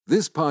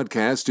This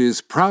podcast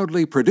is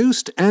proudly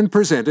produced and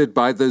presented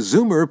by the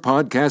Zoomer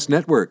Podcast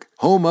Network,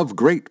 home of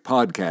great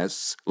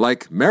podcasts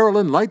like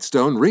Marilyn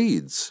Lightstone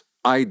Reads,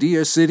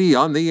 Idea City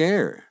on the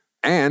Air,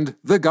 and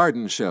The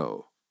Garden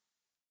Show.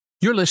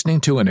 You're listening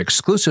to an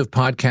exclusive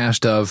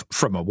podcast of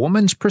From a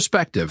Woman's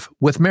Perspective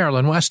with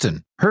Marilyn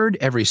Weston, heard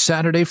every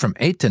Saturday from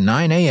 8 to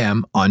 9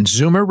 a.m. on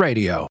Zoomer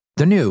Radio,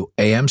 the new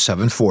AM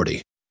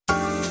 740.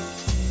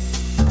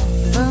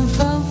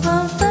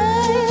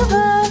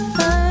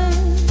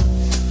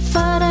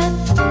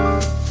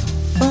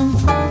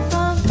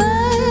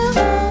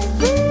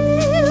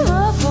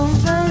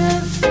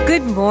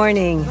 Good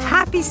morning.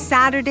 Happy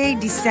Saturday,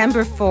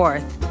 December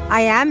 4th.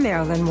 I am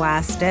Marilyn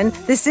Weston.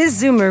 This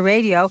is Zoomer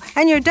Radio,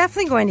 and you're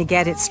definitely going to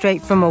get it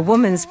straight from a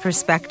woman's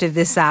perspective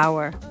this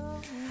hour.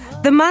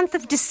 The month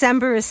of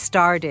December has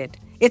started.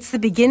 It's the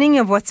beginning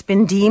of what's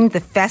been deemed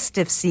the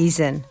festive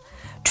season.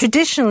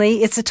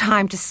 Traditionally, it's a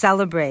time to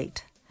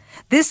celebrate.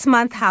 This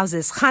month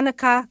houses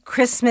Hanukkah,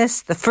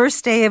 Christmas, the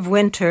first day of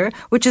winter,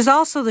 which is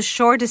also the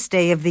shortest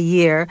day of the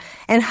year,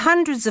 and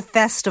hundreds of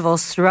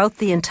festivals throughout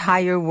the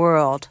entire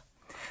world.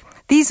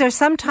 These are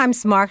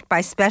sometimes marked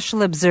by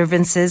special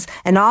observances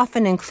and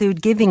often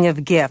include giving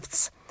of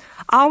gifts.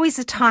 Always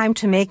a time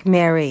to make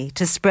merry,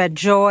 to spread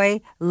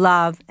joy,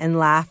 love, and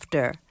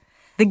laughter.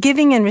 The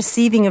giving and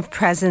receiving of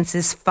presents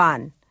is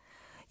fun.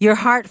 Your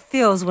heart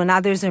fills when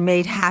others are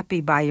made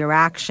happy by your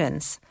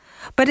actions.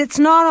 But it's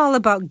not all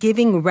about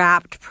giving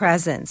wrapped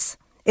presents.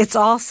 It's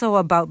also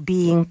about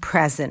being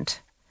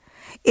present.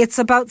 It's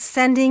about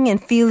sending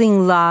and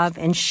feeling love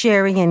and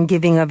sharing and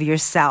giving of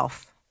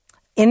yourself.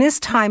 In this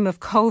time of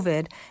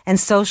COVID and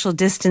social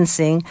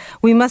distancing,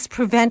 we must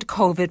prevent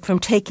COVID from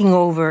taking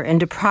over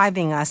and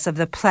depriving us of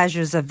the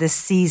pleasures of this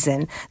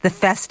season, the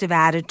festive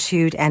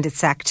attitude and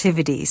its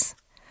activities.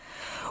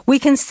 We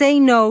can say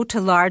no to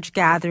large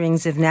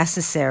gatherings if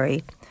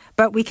necessary,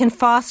 but we can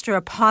foster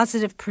a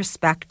positive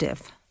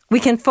perspective. We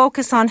can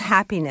focus on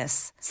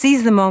happiness,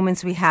 seize the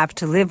moments we have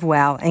to live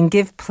well, and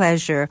give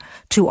pleasure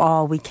to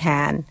all we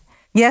can.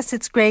 Yes,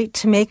 it's great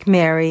to make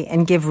merry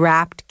and give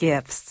wrapped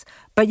gifts,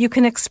 but you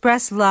can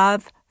express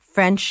love,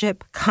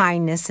 friendship,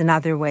 kindness in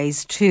other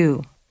ways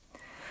too.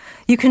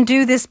 You can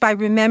do this by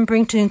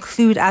remembering to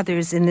include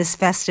others in this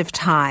festive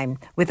time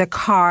with a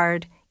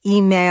card,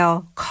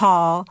 email,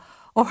 call,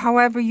 or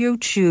however you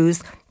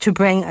choose to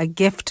bring a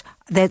gift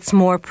that's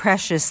more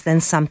precious than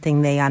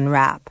something they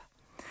unwrap.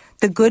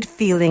 The good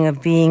feeling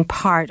of being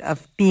part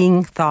of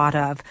being thought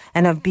of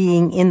and of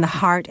being in the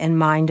heart and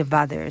mind of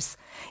others.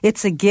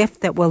 It's a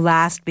gift that will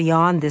last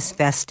beyond this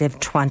festive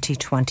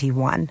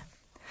 2021.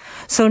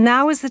 So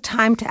now is the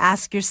time to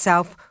ask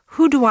yourself,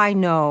 who do I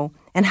know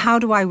and how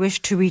do I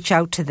wish to reach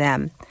out to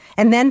them?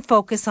 And then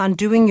focus on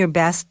doing your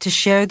best to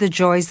share the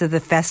joys of the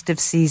festive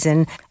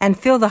season and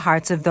fill the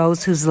hearts of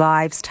those whose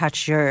lives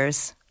touch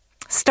yours.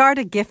 Start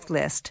a gift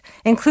list.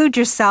 Include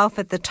yourself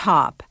at the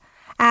top.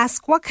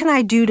 Ask, what can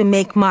I do to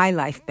make my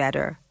life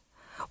better?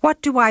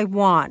 What do I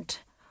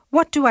want?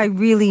 What do I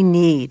really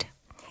need?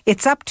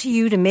 It's up to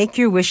you to make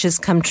your wishes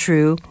come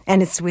true,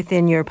 and it's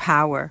within your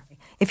power.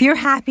 If your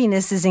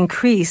happiness is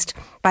increased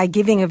by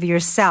giving of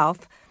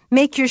yourself,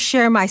 make your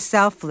Share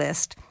Myself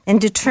list and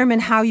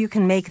determine how you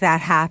can make that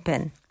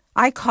happen.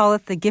 I call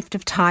it the gift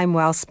of time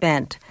well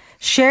spent.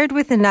 Shared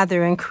with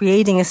another and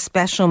creating a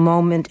special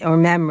moment or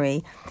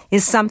memory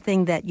is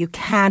something that you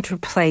can't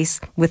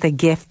replace with a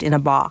gift in a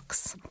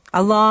box.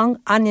 A long,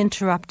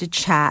 uninterrupted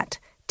chat,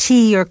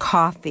 tea or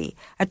coffee,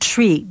 a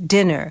treat,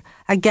 dinner,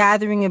 a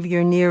gathering of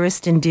your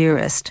nearest and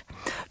dearest.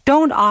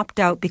 Don't opt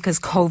out because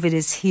COVID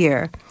is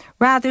here.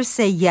 Rather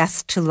say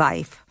yes to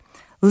life.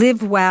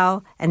 Live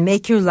well and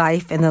make your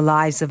life and the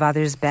lives of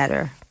others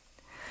better.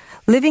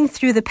 Living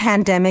through the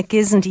pandemic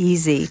isn't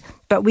easy,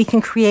 but we can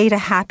create a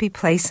happy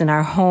place in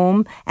our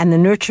home, and the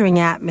nurturing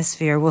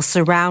atmosphere will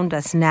surround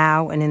us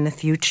now and in the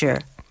future.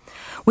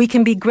 We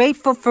can be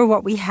grateful for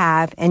what we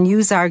have and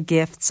use our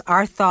gifts,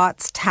 our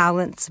thoughts,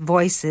 talents,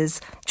 voices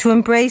to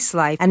embrace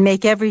life and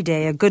make every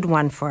day a good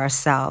one for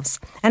ourselves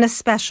and a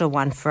special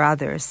one for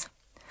others.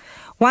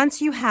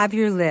 Once you have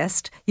your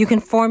list, you can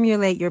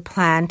formulate your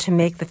plan to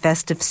make the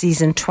festive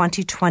season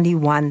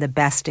 2021 the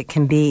best it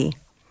can be.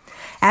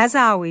 As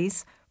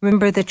always,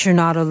 remember that you're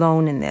not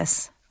alone in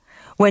this.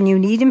 When you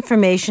need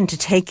information to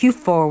take you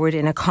forward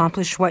and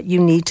accomplish what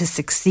you need to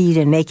succeed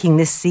in making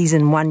this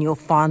season one you'll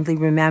fondly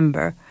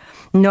remember,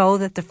 know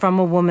that the From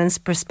a Woman's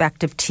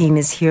Perspective team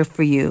is here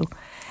for you,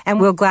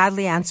 and will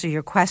gladly answer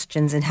your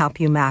questions and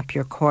help you map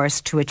your course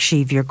to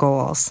achieve your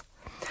goals.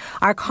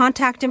 Our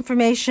contact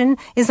information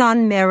is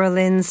on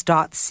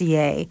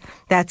marilyns.ca.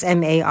 That's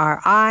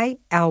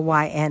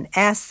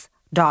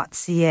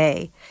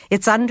MARILYNS.ca.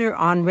 It's under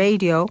On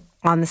Radio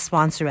on the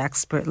sponsor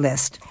expert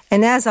list.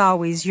 And as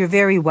always, you're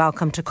very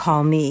welcome to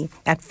call me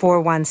at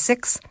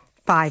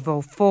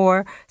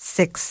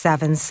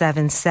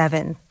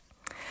 416-504-6777.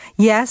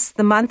 Yes,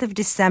 the month of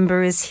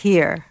December is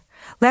here.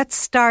 Let's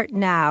start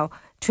now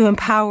to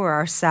empower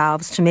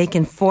ourselves to make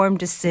informed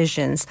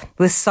decisions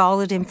with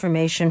solid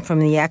information from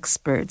the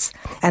experts,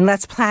 and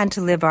let's plan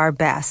to live our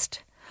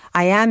best.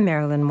 I am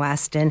Marilyn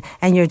Weston,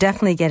 and you're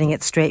definitely getting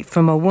it straight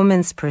from a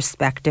woman's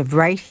perspective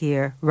right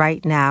here,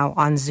 right now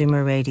on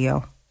Zoomer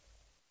Radio.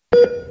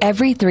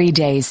 Every 3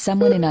 days,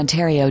 someone in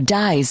Ontario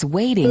dies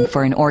waiting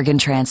for an organ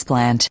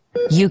transplant.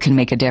 You can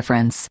make a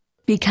difference.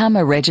 Become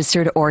a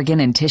registered organ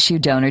and tissue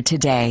donor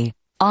today.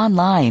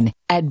 Online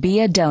at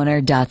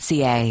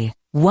beadonor.ca.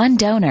 One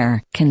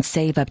donor can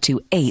save up to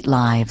 8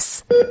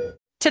 lives.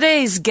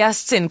 Today's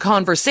guests in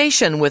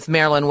conversation with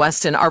Marilyn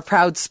Weston are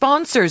proud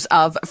sponsors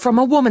of From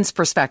a Woman's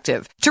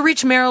Perspective. To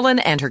reach Marilyn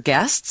and her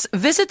guests,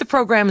 visit the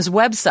program's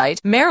website,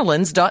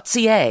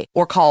 marilyns.ca,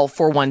 or call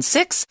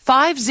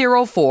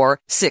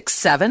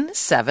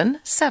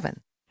 416-504-6777.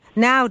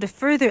 Now, to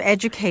further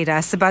educate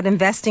us about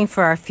investing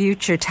for our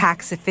future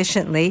tax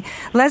efficiently,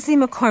 Leslie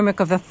McCormick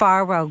of the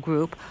Farwell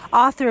Group,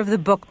 author of the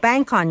book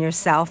Bank on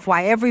Yourself,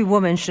 Why Every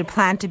Woman Should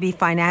Plan to Be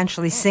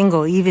Financially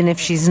Single Even If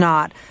She's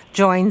Not,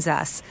 joins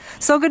us.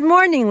 So good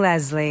morning,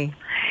 Leslie.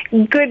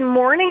 Good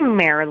morning,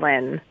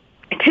 Marilyn.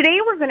 Today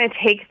we're going to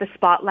take the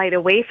spotlight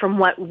away from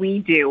what we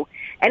do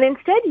and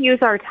instead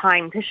use our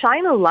time to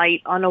shine a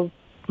light on a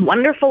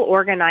wonderful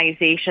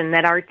organization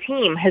that our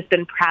team has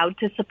been proud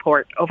to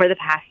support over the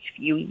past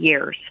few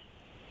years.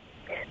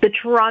 The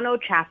Toronto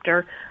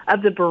chapter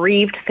of the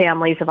Bereaved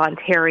Families of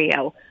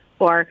Ontario,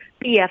 or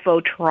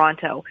BFO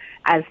Toronto,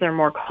 as they're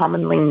more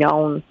commonly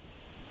known.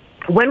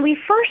 When we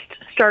first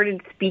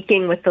started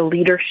speaking with the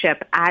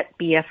leadership at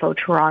BFO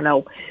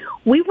Toronto,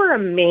 we were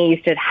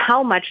amazed at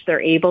how much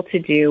they're able to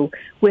do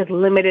with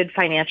limited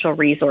financial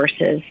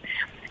resources.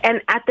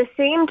 And at the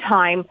same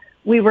time,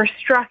 we were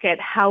struck at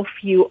how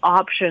few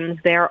options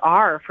there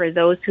are for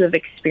those who have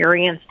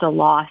experienced a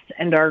loss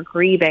and are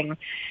grieving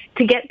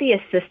to get the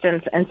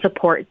assistance and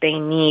support they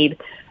need,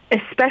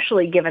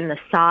 especially given the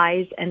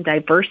size and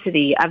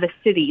diversity of a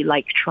city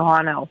like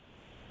Toronto.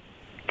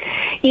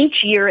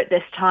 Each year at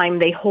this time,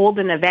 they hold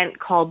an event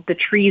called the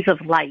Trees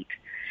of Light.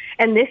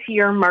 And this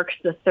year marks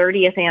the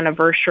 30th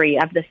anniversary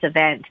of this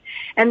event.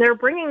 And they're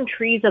bringing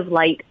Trees of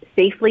Light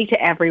safely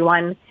to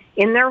everyone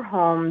in their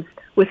homes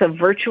with a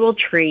virtual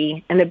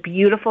tree and a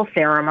beautiful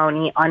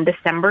ceremony on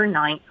December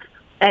 9th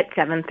at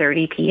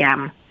 7:30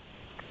 p.m.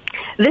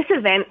 This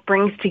event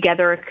brings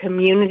together a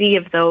community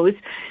of those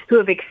who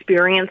have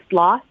experienced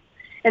loss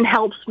and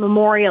helps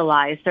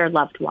memorialize their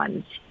loved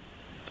ones.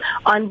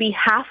 On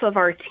behalf of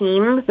our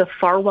team, the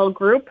Farwell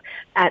Group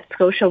at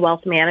Scotia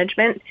Wealth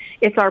Management,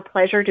 it's our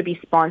pleasure to be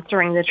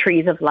sponsoring the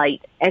Trees of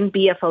Light and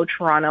BFO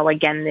Toronto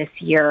again this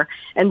year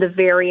and the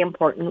very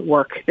important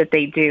work that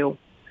they do.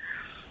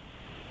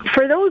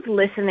 For those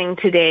listening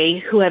today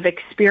who have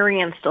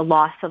experienced a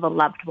loss of a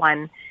loved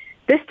one,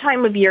 this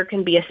time of year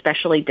can be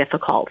especially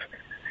difficult.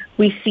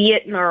 We see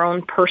it in our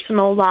own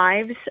personal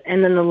lives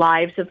and in the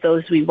lives of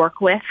those we work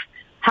with,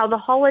 how the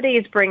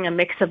holidays bring a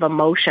mix of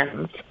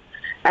emotions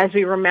as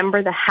we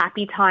remember the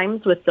happy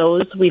times with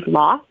those we've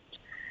lost,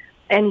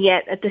 and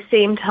yet at the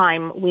same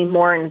time we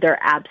mourn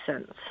their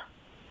absence.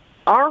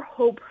 Our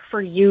hope for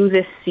you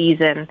this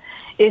season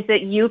is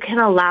that you can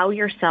allow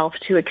yourself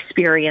to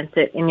experience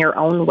it in your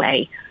own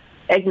way,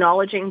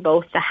 acknowledging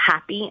both the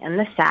happy and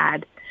the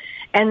sad,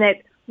 and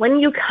that when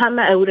you come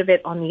out of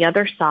it on the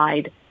other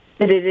side,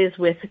 that it is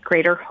with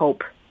greater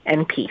hope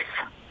and peace.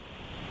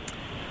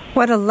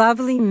 What a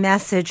lovely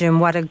message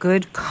and what a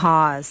good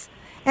cause.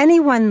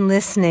 Anyone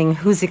listening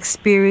who's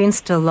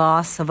experienced a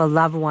loss of a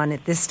loved one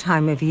at this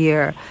time of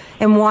year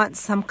and wants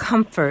some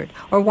comfort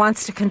or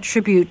wants to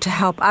contribute to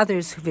help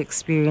others who've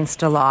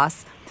experienced a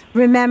loss,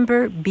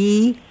 remember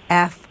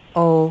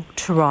BFO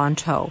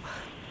Toronto,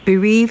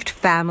 Bereaved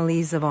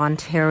Families of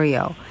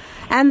Ontario,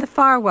 and the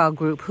Farwell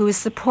Group, who is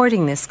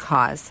supporting this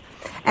cause.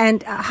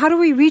 And how do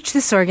we reach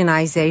this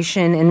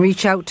organization and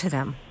reach out to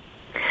them?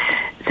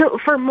 So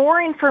for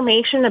more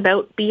information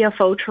about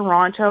BFO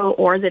Toronto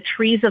or the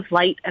Trees of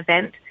Light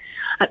event,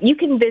 you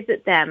can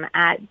visit them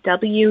at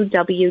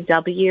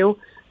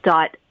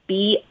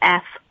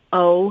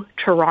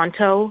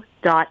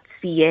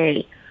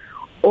www.bfotoronto.ca,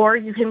 or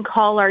you can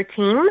call our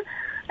team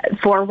at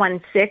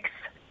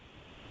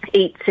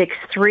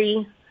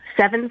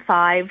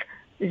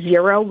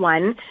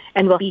 416-863-7501,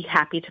 and we'll be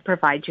happy to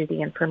provide you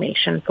the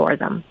information for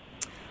them.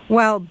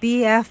 Well,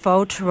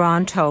 BFO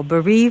Toronto,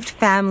 Bereaved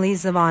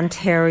Families of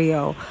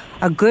Ontario,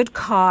 a good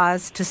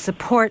cause to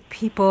support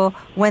people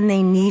when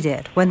they need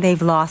it, when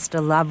they've lost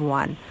a loved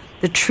one.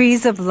 The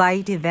Trees of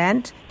Light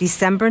event,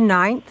 December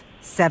 9th,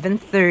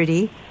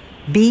 7:30,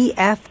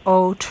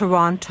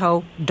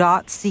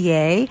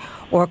 bfotoronto.ca,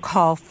 or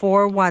call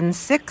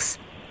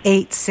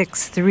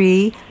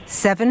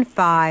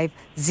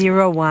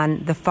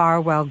 416-863-7501, the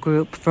Farwell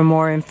Group, for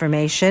more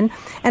information.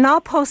 And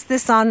I'll post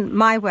this on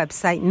my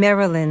website,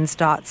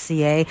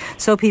 marilyns.ca,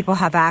 so people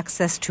have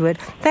access to it.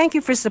 Thank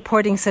you for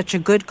supporting such a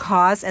good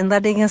cause and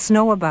letting us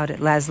know about it,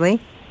 Leslie.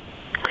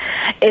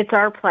 It's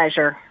our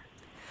pleasure.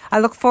 I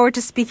look forward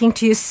to speaking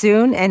to you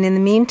soon, and in the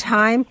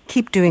meantime,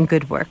 keep doing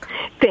good work.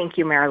 Thank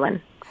you,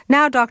 Marilyn.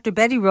 Now, Dr.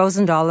 Betty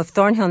Rosendahl of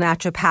Thornhill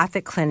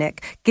Naturopathic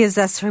Clinic gives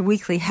us her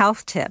weekly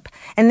health tip.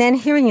 And then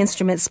hearing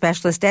instrument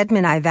specialist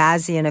Edmund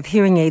Ivazian of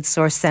Hearing Aid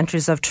Source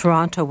Centres of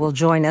Toronto will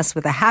join us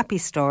with a happy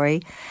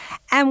story.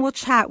 And we'll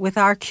chat with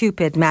our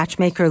Cupid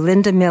matchmaker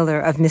Linda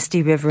Miller of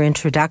Misty River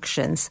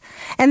Introductions.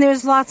 And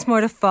there's lots more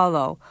to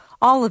follow.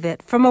 All of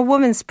it from a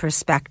woman's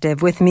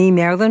perspective with me,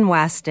 Marilyn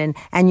Weston,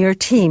 and your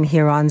team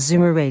here on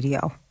Zoomer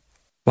Radio.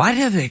 Why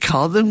do they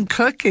call them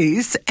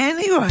cookies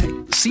anyway?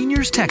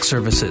 Seniors Tech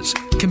Services.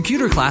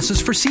 Computer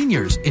classes for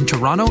seniors in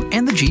Toronto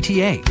and the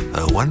GTA.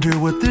 I wonder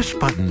what this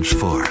button's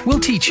for. We'll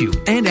teach you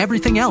and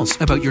everything else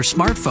about your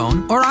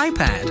smartphone or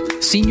iPad.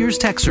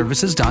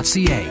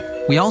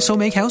 SeniorsTechServices.ca. We also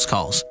make house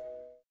calls.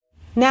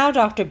 Now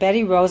Dr.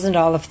 Betty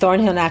Rosendahl of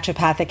Thornhill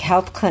Naturopathic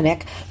Health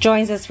Clinic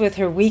joins us with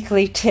her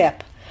weekly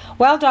tip.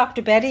 Well,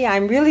 Dr. Betty,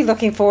 I'm really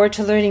looking forward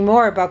to learning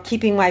more about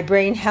keeping my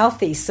brain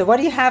healthy. So what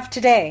do you have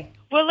today?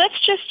 Well, let's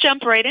just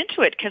jump right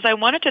into it because I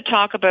wanted to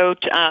talk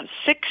about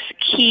 6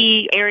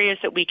 key areas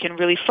that we can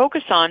really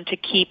focus on to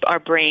keep our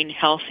brain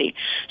healthy.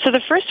 So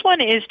the first one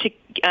is to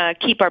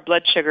keep our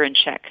blood sugar in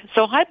check.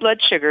 So high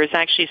blood sugar is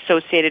actually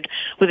associated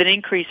with an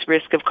increased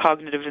risk of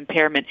cognitive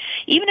impairment,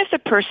 even if the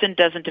person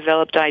doesn't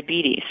develop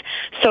diabetes.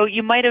 So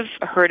you might have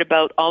heard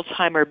about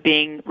Alzheimer's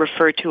being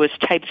referred to as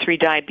type 3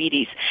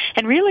 diabetes.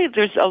 And really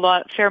there's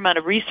a fair amount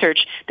of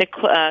research that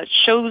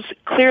shows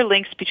clear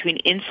links between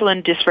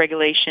insulin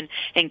dysregulation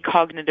and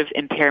cognitive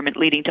impairment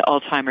leading to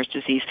Alzheimer's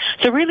disease.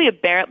 So really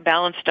a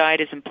balanced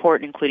diet is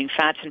important, including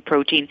fats and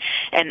protein,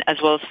 and as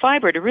well as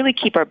fiber, to really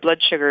keep our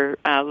blood sugar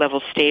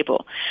levels stable.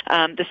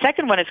 The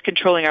second one is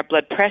controlling our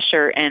blood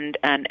pressure, and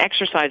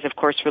exercise, of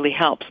course, really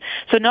helps.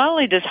 So not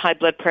only does high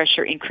blood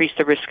pressure increase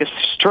the risk of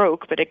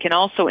stroke, but it can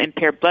also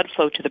impair blood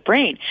flow to the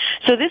brain.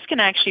 So this can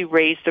actually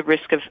raise the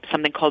risk of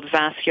something called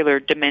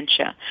vascular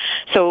dementia.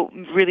 So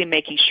really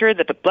making sure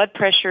that the blood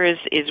pressure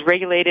is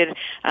regulated.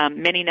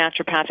 Many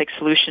naturopathic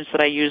solutions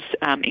that I use,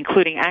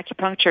 including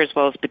acupuncture as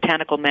well as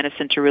botanical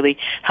medicine, to really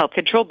help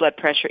control blood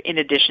pressure in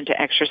addition to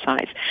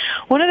exercise.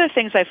 One of the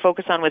things I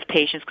focus on with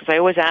patients, because I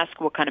always ask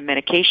what kind of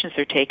medications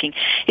they're taking,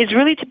 is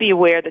really to be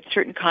aware that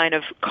certain kind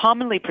of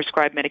commonly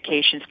prescribed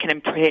medications can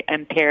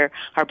impair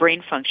our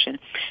brain function.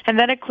 And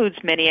that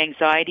includes many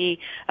anxiety,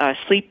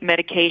 sleep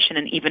medication,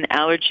 and even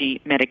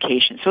allergy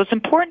medication. So it's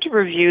important to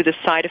review the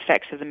side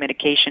effects of the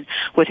medication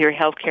with your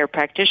healthcare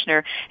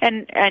practitioner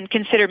and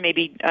consider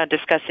maybe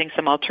discussing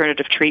some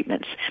alternative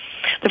treatments.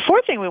 The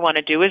fourth thing we want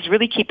to do is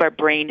really keep our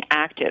brain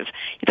active.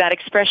 That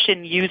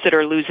expression, use it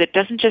or lose it,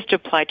 doesn't just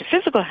apply to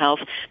physical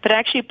health, but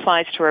actually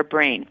applies to our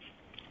brain.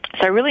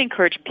 So I really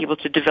encourage people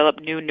to develop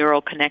new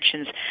neural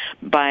connections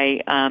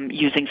by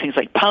using things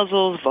like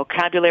puzzles,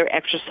 vocabulary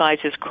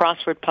exercises,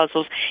 crossword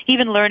puzzles,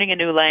 even learning a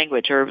new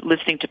language or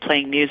listening to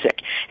playing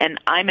music. And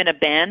I'm in a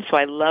band, so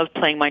I love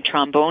playing my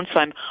trombone, so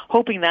I'm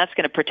hoping that's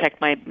going to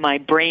protect my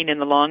brain in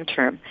the long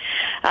term.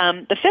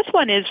 The fifth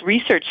one is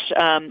research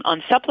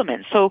on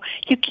supplements. So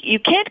you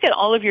can't get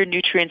all of your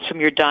nutrients from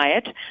your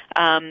diet.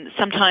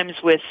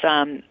 Sometimes with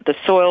the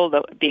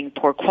soil being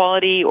poor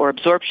quality or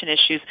absorption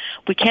issues,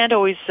 we can't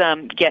always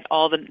get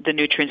all the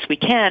nutrients we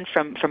can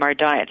from our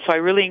diet. So I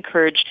really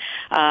encourage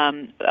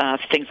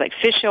things like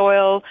fish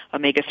oil,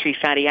 omega-3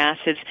 fatty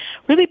acids,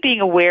 really being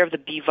aware of the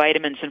B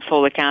vitamins and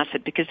folic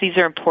acid, because these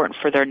are important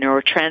for their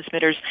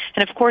neurotransmitters.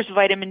 And of course,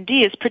 vitamin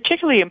D is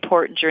particularly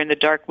important during the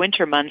dark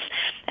winter months.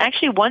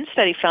 Actually, one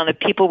study found that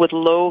people with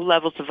low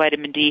levels of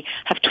vitamin D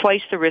have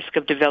twice the risk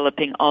of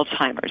developing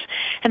Alzheimer's.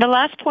 And the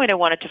last point I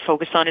wanted to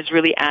focus on is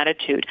really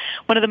attitude.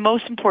 One of the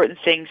most important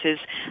things is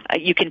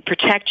you can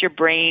protect your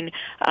brain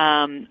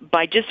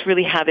by just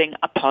really having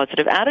a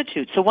positive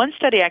attitude. So one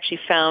study actually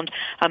found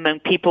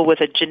among people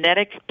with a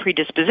genetic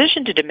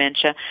predisposition to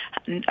dementia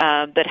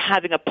that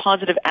having a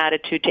positive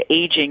attitude to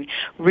aging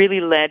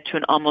really led to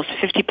an almost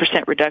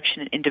 50%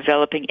 reduction in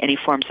developing any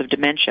forms of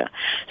dementia.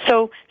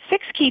 So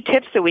 6 key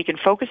tips that we can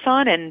focus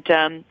on,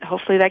 and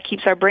hopefully that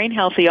keeps our brain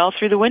healthy all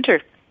through the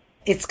winter.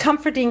 It's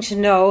comforting to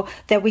know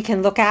that we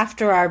can look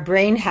after our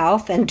brain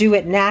health and do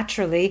it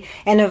naturally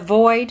and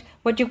avoid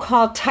what you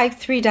call type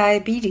 3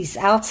 diabetes,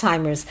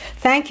 Alzheimer's.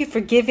 Thank you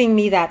for giving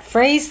me that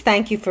phrase.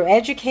 Thank you for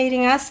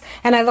educating us,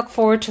 and I look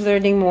forward to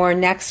learning more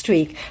next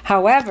week.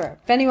 However,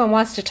 if anyone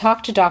wants to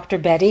talk to Dr.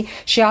 Betty,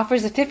 she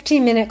offers a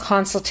 15-minute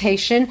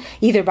consultation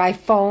either by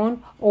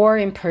phone or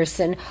in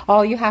person.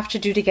 All you have to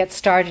do to get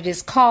started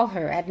is call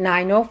her at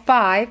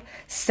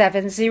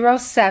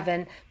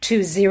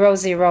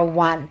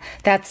 905-707-2001.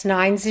 That's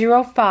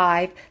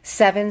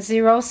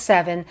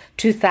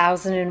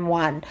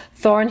 905-707-2001.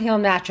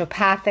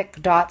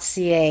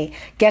 ThornhillNaturopathic.ca.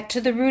 Get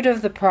to the root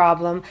of the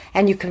problem,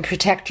 and you can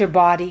protect your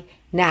body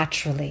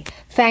naturally.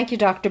 Thank you,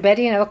 Dr.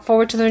 Betty, and I look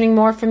forward to learning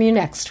more from you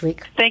next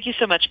week. Thank you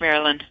so much,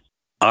 Marilyn.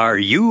 Are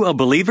you a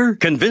believer?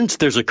 Convinced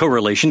there's a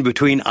correlation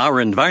between our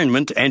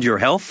environment and your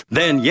health?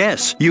 Then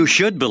yes, you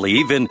should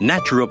believe in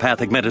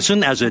naturopathic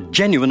medicine as a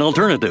genuine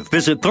alternative.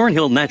 Visit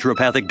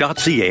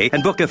thornhillnaturopathic.ca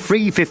and book a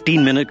free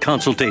 15-minute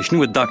consultation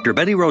with Dr.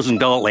 Betty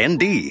Rosendahl,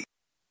 ND.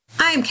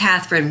 I'm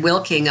Catherine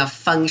Wilking of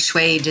Feng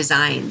Shui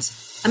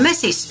Designs. A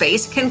messy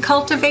space can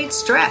cultivate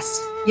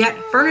stress, yet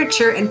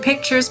furniture and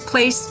pictures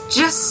placed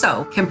just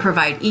so can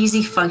provide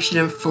easy function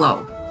and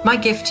flow. My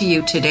gift to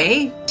you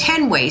today,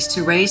 10 ways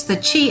to raise the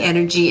chi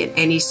energy in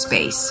any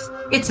space.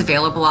 It's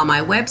available on my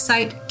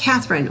website,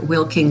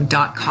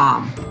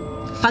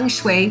 catherinewilking.com. Feng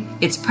Shui,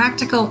 it's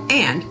practical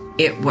and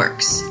it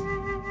works.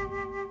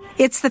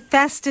 It's the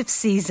festive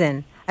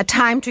season, a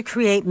time to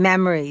create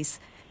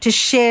memories, to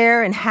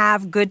share and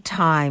have good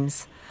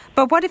times.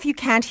 But what if you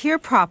can't hear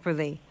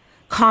properly?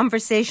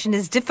 Conversation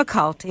is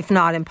difficult, if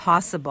not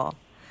impossible.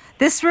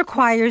 This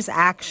requires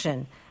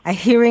action, a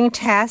hearing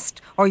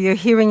test, or your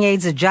hearing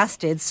aids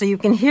adjusted so you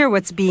can hear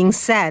what's being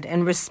said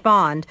and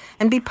respond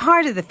and be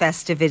part of the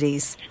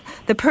festivities.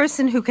 The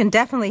person who can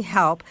definitely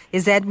help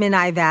is Edmund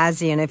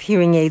Ivazian of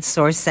Hearing Aid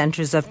Source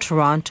Centres of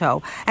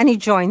Toronto, and he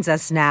joins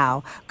us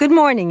now. Good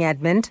morning,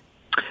 Edmund.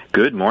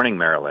 Good morning,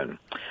 Marilyn.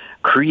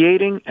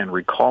 Creating and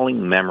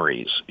recalling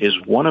memories is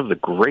one of the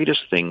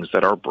greatest things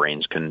that our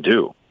brains can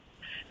do.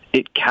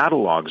 It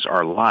catalogs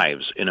our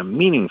lives in a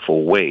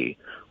meaningful way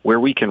where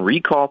we can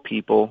recall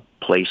people,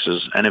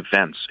 places, and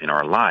events in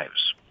our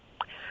lives.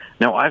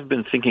 Now, I've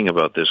been thinking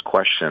about this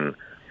question,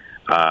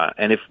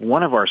 and if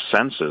one of our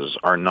senses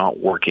are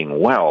not working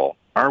well,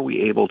 are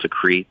we able to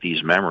create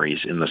these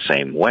memories in the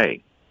same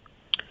way?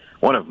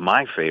 One of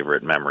my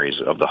favorite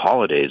memories of the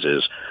holidays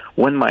is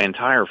when my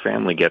entire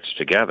family gets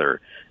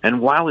together,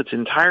 and while it's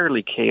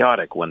entirely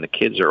chaotic when the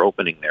kids are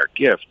opening their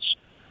gifts,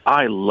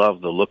 I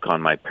love the look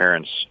on my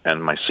parents'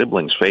 and my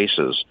siblings'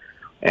 faces,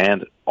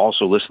 and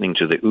also listening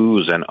to the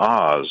oohs and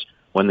ahs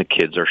when the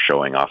kids are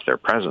showing off their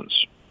presents.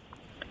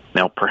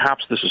 Now,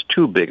 perhaps this is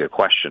too big a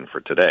question for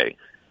today,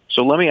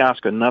 so let me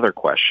ask another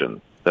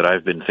question that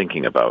I've been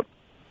thinking about.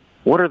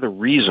 What are the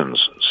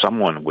reasons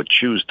someone would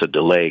choose to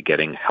delay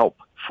getting help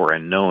for a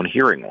known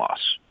hearing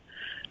loss?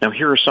 Now,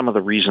 here are some of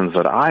the reasons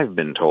that I've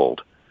been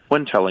told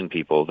when telling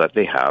people that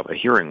they have a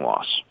hearing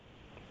loss.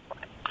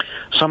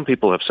 Some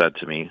people have said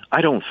to me, I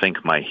don't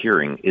think my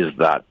hearing is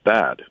that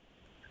bad.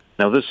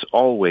 Now, this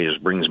always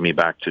brings me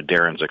back to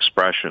Darren's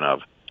expression of,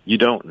 you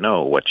don't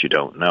know what you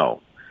don't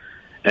know.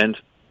 And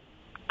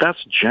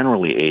that's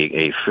generally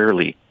a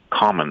fairly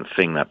common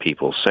thing that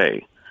people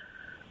say.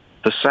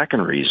 The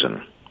second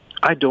reason,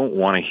 I don't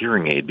want a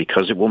hearing aid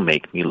because it will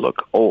make me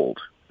look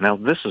old. Now,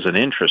 this is an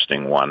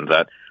interesting one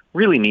that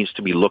really needs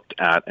to be looked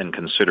at and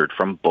considered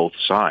from both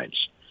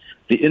sides.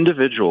 The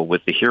individual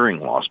with the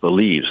hearing loss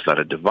believes that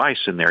a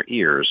device in their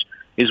ears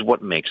is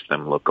what makes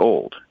them look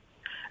old.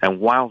 And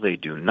while they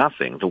do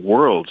nothing, the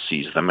world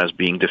sees them as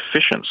being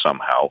deficient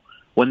somehow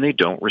when they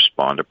don't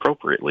respond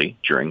appropriately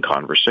during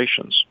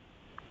conversations.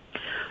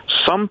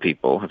 Some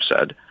people have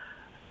said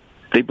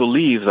they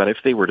believe that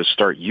if they were to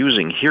start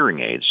using hearing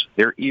aids,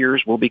 their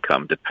ears will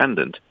become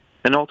dependent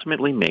and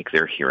ultimately make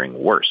their hearing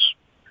worse.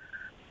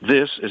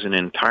 This is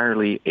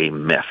entirely a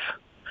myth.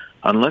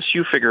 Unless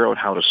you figure out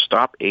how to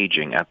stop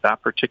aging at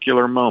that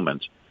particular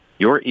moment,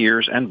 your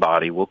ears and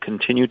body will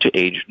continue to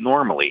age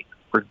normally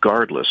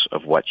regardless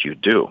of what you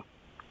do.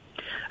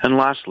 And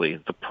lastly,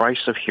 the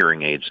price of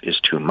hearing aids is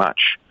too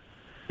much.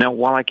 Now,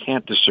 while I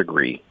can't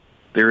disagree,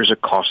 there is a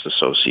cost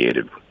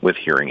associated with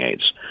hearing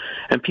aids,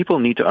 and people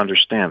need to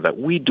understand that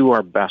we do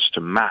our best to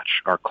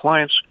match our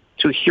clients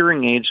to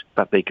hearing aids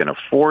that they can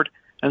afford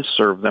and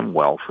serve them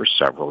well for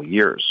several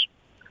years.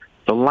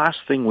 The last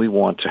thing we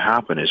want to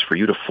happen is for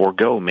you to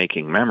forego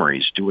making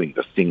memories doing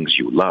the things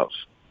you love.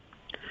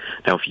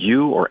 Now, if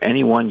you or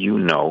anyone you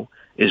know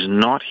is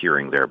not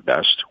hearing their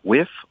best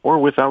with or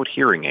without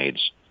hearing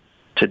aids,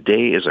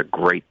 today is a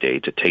great day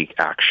to take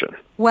action.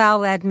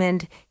 Well,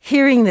 Edmund,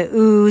 hearing the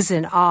oohs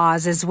and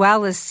ahs as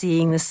well as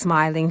seeing the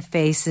smiling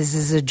faces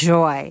is a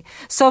joy.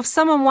 So if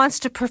someone wants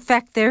to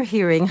perfect their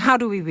hearing, how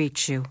do we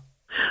reach you?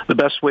 The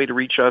best way to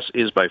reach us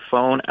is by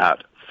phone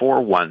at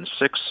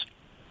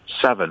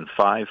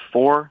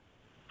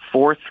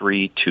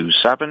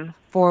 416-754-4327.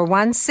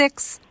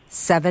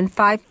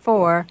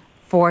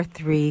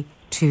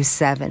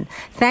 416-754-4327.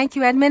 Thank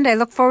you, Edmund. I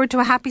look forward to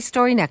a happy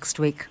story next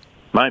week.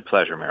 My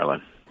pleasure,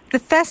 Marilyn. The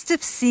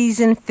festive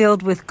season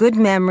filled with good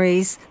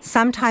memories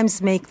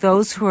sometimes make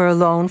those who are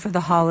alone for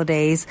the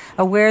holidays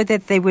aware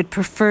that they would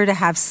prefer to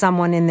have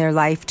someone in their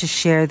life to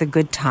share the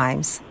good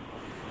times.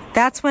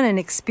 That's when an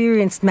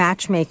experienced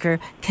matchmaker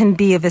can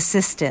be of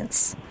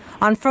assistance.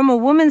 On From a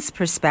Woman's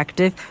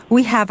Perspective,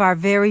 we have our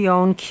very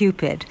own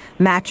Cupid,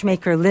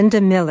 matchmaker Linda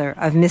Miller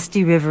of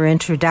Misty River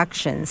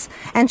Introductions,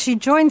 and she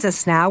joins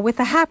us now with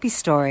a happy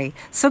story.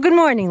 So good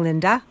morning,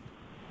 Linda.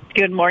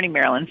 Good morning,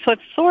 Marilyn. So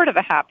it's sort of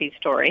a happy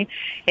story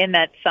in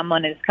that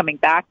someone is coming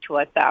back to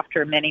us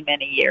after many,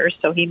 many years.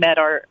 So he met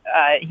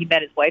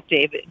his wife,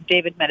 David.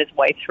 David met his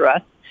wife through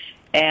us,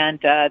 and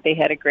they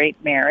had a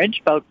great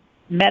marriage.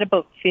 Met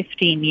about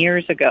 15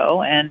 years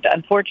ago, and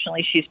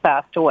unfortunately, she's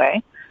passed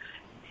away.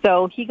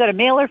 So he got a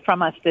mailer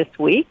from us this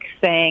week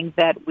saying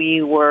that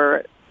we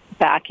were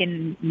back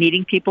in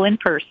meeting people in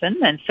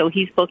person, and so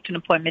he's booked an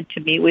appointment to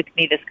meet with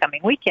me this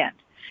coming weekend.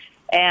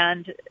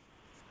 And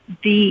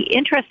the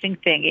interesting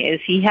thing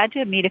is he had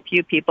to meet a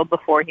few people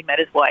before he met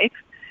his wife,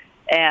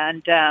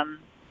 and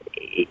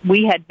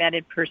we had met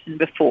in person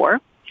before.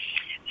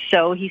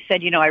 So he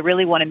said, I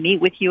really want to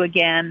meet with you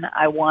again.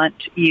 I want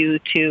you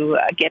to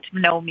get to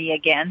know me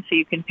again so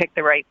you can pick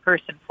the right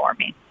person for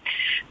me.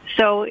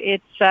 So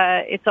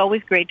it's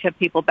always great to have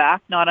people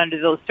back, not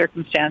under those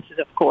circumstances,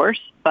 of course,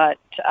 but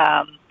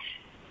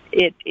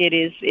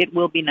it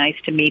will be nice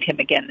to meet him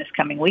again this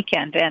coming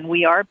weekend. And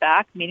we are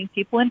back meeting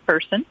people in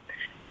person.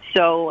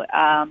 So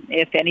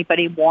if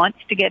anybody wants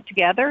to get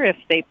together, if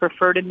they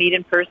prefer to meet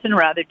in person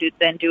rather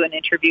than do an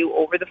interview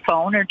over the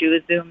phone or do a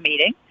Zoom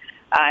meeting,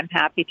 I'm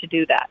happy to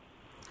do that.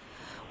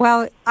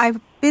 Well, I've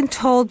been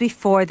told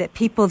before that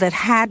people that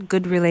had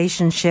good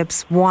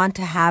relationships want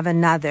to have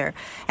another.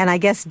 And I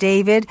guess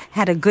David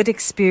had a good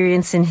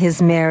experience in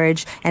his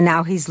marriage, and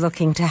now he's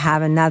looking to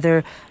have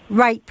another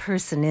right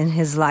person in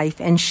his life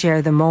and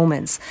share the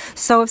moments.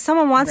 So if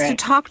someone wants to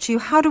talk to you,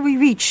 how do we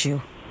reach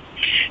you?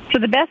 So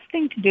the best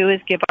thing to do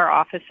is give our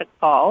office a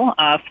call,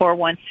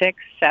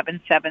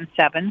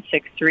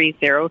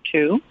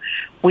 416-777-6302.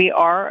 We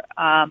are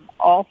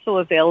also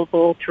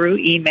available through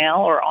email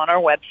or on our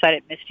website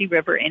at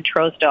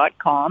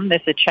mistyriverinTros.com.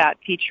 There's a chat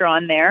feature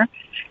on there,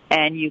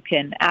 and you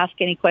can ask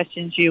any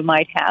questions you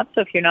might have.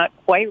 So if you're not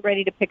quite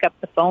ready to pick up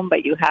the phone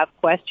but you have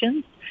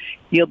questions,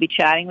 you'll be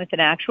chatting with an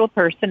actual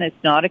person. It's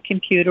not a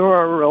computer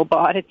or a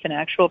robot. It's an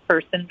actual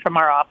person from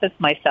our office,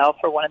 myself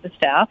or one of the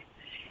staff.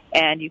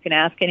 And you can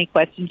ask any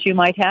questions you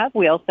might have.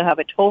 We also have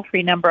a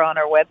toll-free number on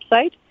our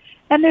website.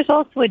 And there's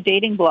also a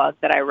dating blog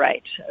that I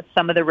write.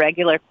 Some of the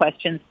regular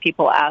questions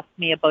people ask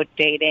me about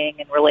dating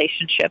and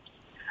relationships,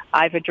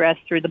 I've addressed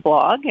through the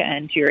blog,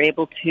 and you're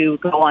able to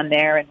go on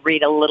there and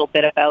read a little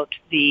bit about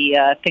the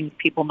things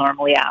people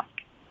normally ask.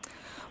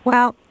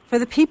 Well, for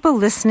the people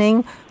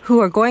listening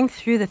who are going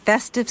through the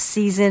festive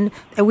season,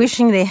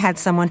 wishing they had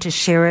someone to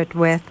share it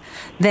with,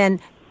 then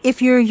if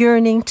you're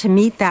yearning to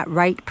meet that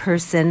right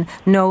person,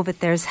 know that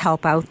there's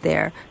help out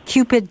there.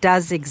 Cupid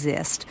does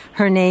exist.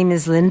 Her name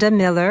is Linda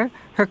Miller,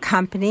 her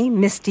company,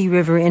 Misty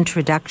River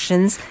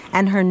Introductions,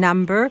 and her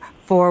number,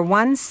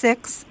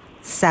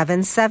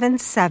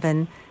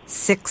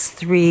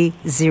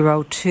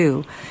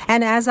 416-777-6302.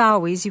 And as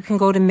always, you can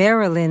go to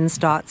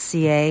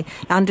marilyns.ca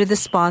under the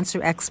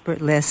sponsor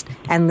expert list,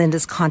 and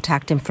Linda's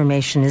contact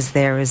information is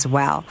there as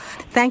well.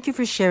 Thank you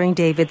for sharing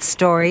David's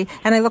story,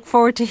 and I look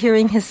forward to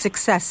hearing his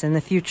success in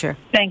the future.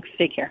 Thanks.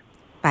 Take care.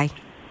 Bye.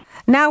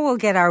 Now we'll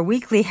get our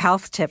weekly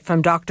health tip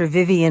from Dr.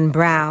 Vivian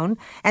Brown,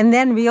 and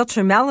then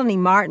Realtor Melanie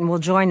Martin will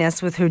join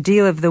us with her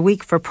deal of the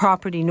week for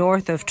property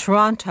north of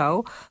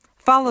Toronto,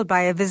 followed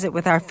by a visit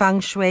with our feng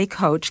shui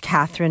coach,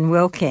 Catherine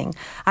Wilking.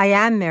 I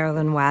am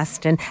Marilyn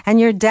Weston, and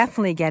you're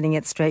definitely getting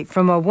it straight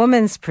from a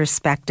woman's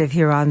perspective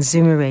here on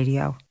Zoomer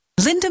Radio.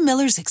 Linda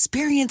Miller's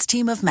experienced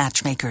team of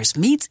matchmakers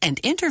meets and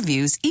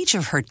interviews each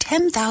of her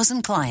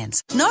 10,000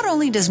 clients. Not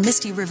only does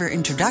Misty River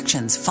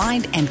Introductions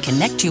find and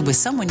connect you with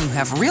someone you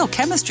have real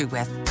chemistry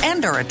with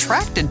and are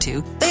attracted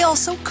to, they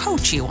also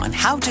coach you on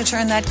how to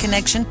turn that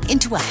connection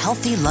into a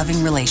healthy,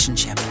 loving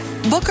relationship.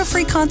 Book a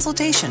free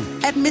consultation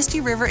at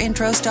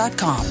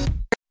mistyriverinTros.com.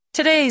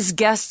 Today's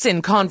guests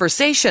in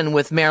conversation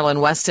with Marilyn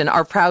Weston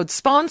are proud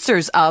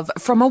sponsors of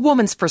From a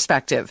Woman's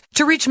Perspective.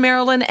 To reach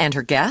Marilyn and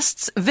her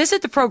guests,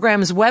 visit the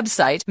program's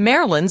website,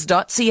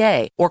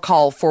 marilyns.ca, or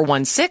call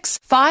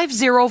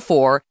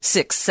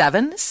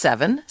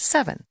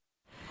 416-504-6777.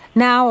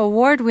 Now,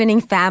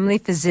 award-winning family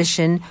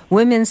physician,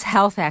 women's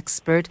health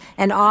expert,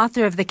 and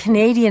author of the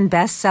Canadian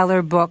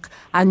bestseller book,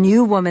 A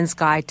New Woman's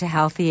Guide to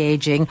Healthy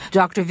Aging,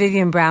 Dr.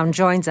 Vivian Brown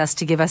joins us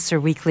to give us her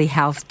weekly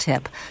health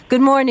tip.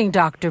 Good morning,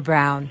 Dr.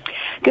 Brown.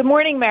 Good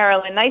morning,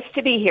 Marilyn. Nice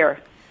to be here.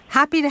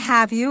 Happy to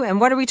have you.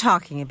 And what are we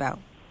talking about?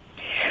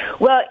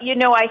 Well,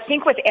 I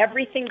think with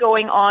everything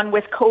going on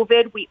with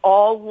COVID, we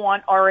all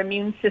want our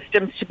immune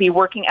systems to be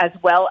working as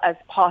well as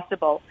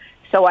possible.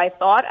 So I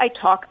thought I'd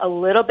talk a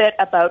little bit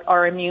about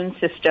our immune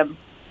system.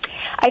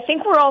 I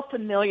think we're all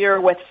familiar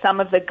with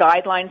some of the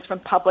guidelines from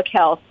public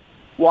health: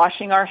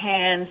 washing our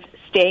hands,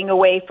 staying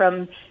away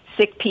from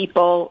sick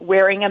people,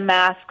 wearing a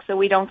mask so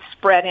we don't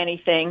spread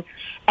anything,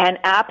 and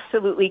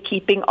absolutely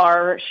keeping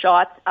our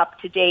shots up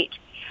to date.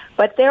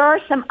 But there are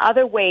some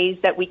other ways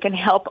that we can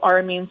help our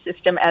immune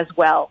system as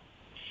well.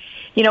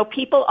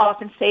 People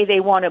often say they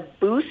want to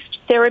boost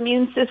their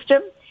immune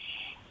system.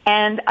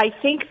 And I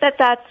think that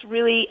that's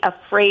really a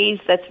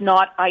phrase that's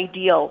not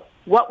ideal.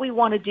 What we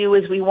want to do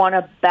is we want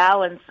to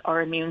balance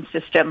our immune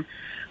system.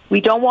 We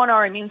don't want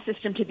our immune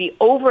system to be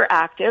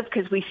overactive,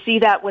 because we see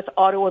that with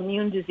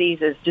autoimmune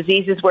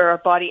diseases where our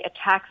body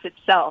attacks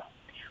itself.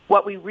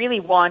 What we really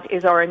want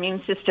is our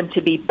immune system to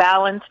be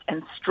balanced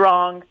and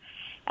strong.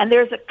 And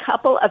there's a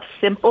couple of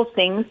simple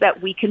things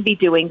that we can be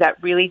doing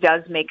that really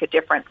does make a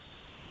difference.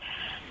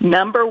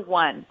 Number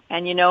one,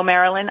 and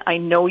Marilyn, I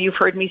know you've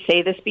heard me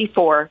say this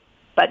before,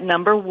 but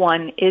number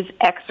one is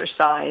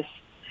exercise.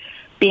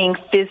 Being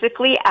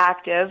physically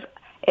active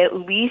at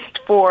least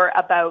for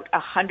about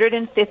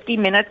 150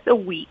 minutes a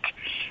week,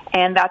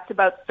 and that's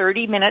about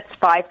 30 minutes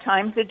 5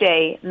 times a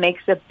day,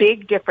 makes a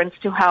big difference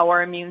to how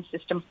our immune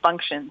system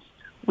functions.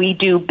 We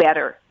do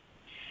better.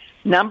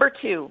 Number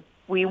two,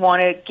 We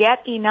want to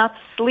get enough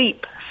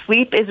sleep.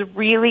 Sleep is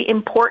really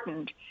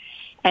important.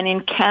 And in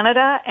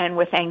Canada, and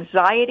with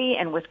anxiety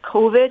and with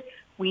COVID,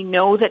 we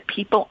know that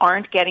people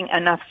aren't getting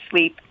enough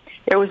sleep.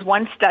 There was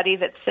one study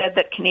that said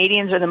that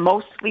Canadians are the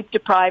most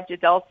sleep-deprived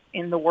adults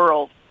in the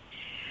world.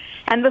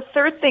 And the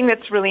third thing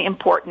that's really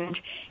important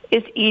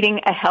is eating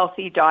a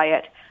healthy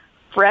diet.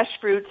 Fresh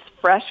fruits,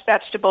 fresh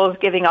vegetables,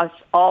 giving us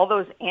all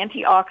those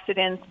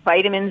antioxidants,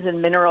 vitamins,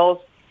 and minerals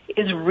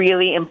is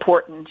really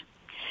important.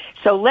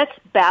 So let's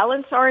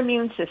balance our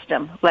immune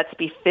system. Let's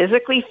be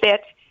physically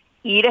fit,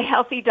 eat a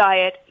healthy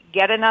diet,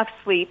 get enough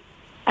sleep,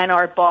 and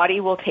our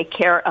body will take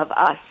care of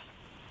us.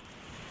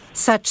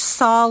 Such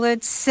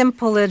solid,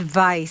 simple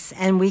advice,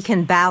 and we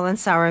can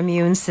balance our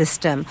immune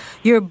system.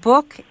 Your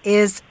book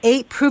is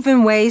 8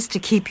 Proven Ways to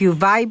Keep You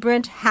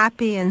Vibrant,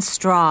 Happy, and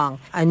Strong,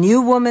 A New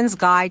Woman's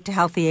Guide to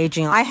Healthy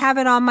Aging. I have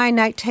it on my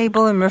night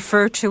table and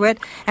refer to it,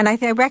 and I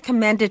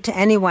recommend it to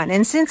anyone.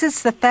 And since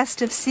it's the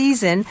festive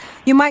season,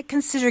 you might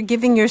consider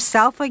giving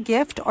yourself a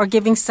gift or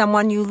giving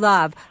someone you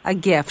love a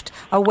gift,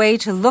 a way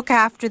to look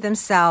after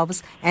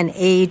themselves and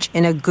age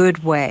in a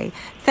good way.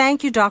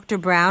 Thank you, Dr.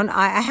 Brown.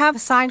 I have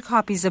signed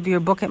copies of your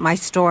book at my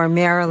store,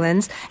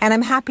 Marilyn's, and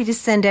I'm happy to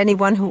send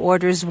anyone who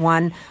orders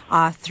one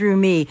through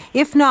me.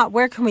 If not,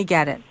 where can we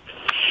get it?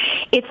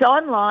 It's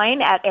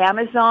online at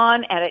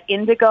Amazon and at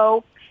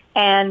Indigo.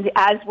 And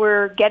as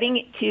we're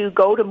getting to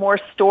go to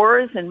more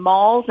stores and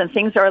malls and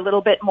things are a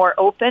little bit more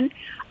open,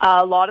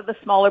 a lot of the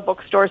smaller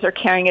bookstores are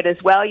carrying it as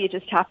well. You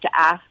just have to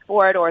ask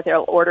for it or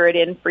they'll order it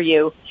in for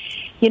you.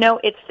 You know,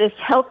 it's this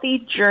healthy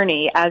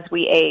journey as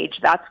we age.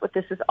 That's what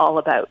this is all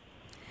about.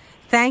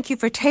 Thank you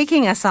for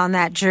taking us on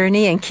that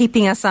journey and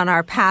keeping us on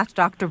our path,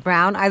 Dr.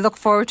 Brown. I look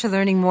forward to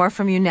learning more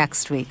from you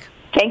next week.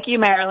 Thank you,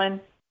 Marilyn.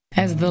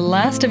 As the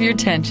last of your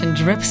tension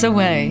drips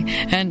away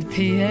and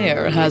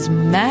Pierre has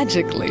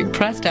magically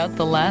pressed out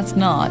the last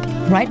knot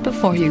right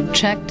before you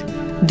checked,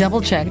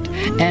 double-checked,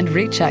 and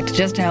rechecked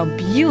just how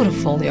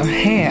beautiful your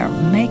hair,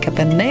 makeup,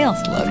 and nails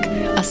look,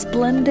 a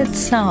splendid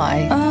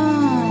sigh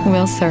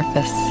will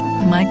surface.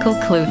 Michael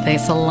Cluthe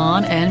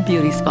Salon and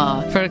Beauty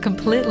Spa. For a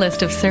complete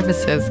list of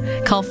services,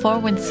 call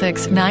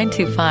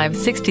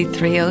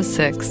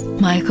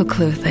 416-925-6306. Michael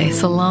Cluthe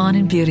Salon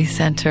and Beauty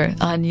Center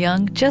on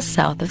Yonge, just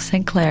south of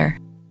St. Clair.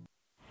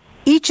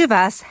 Each of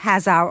us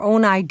has our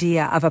own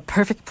idea of a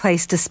perfect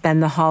place to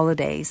spend the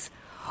holidays,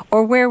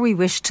 or where we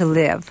wish to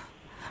live.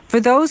 For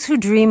those who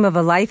dream of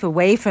a life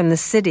away from the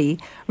city,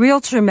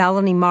 Realtor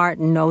Melanie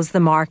Martin knows the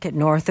market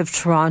north of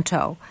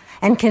Toronto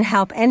and can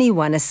help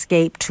anyone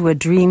escape to a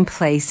dream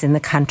place in the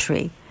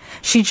country.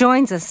 She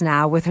joins us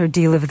now with her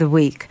Deal of the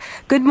Week.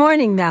 Good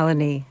morning,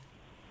 Melanie.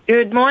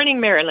 Good morning,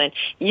 Marilyn.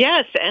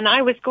 Yes, and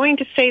I was going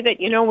to say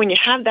that, you know, when you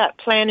have that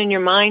plan in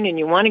your mind and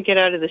you want to get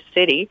out of the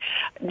city,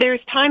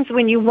 there's times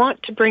when you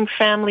want to bring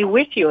family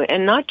with you,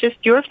 and not just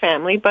your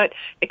family, but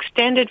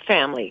extended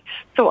family.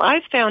 So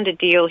I've found a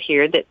deal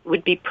here that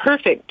would be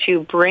perfect to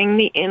bring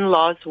the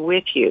in-laws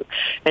with you.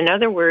 In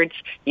other words,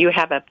 you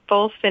have a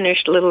full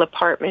finished little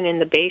apartment in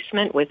the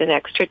basement with an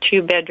extra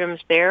 2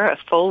 bedrooms there, a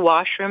full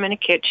washroom and a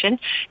kitchen,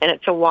 and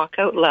it's a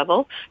walkout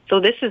level.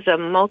 So this is a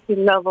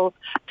multi-level,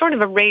 sort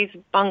of a raised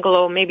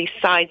bungalow, maybe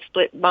side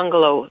split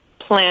bungalow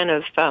plan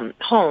of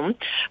home,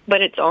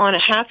 but it's on a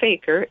half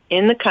acre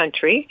in the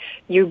country.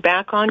 You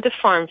back onto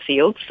farm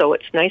fields, so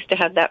it's nice to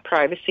have that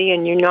privacy,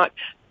 and you're not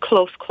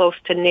close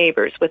to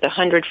neighbors with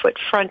 100-foot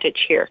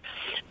frontage here.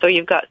 So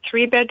you've got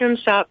 3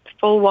 bedrooms up,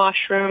 full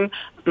washroom,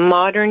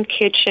 modern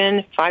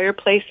kitchen,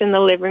 fireplace in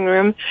the living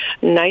room,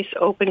 nice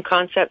open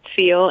concept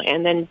feel,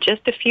 and then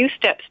just a few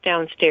steps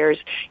downstairs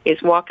is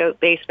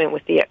walkout basement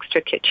with the extra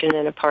kitchen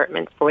and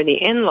apartment for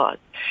the in-laws.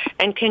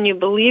 And can you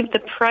believe the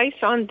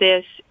price on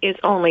this is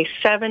only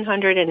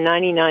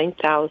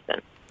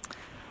 $799,000?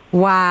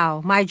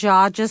 Wow, my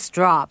jaw just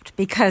dropped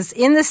because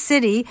in the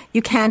city,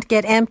 you can't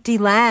get empty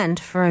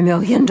land for $1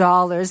 million.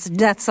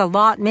 That's a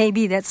lot,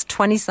 maybe that's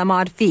 20 some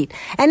odd feet.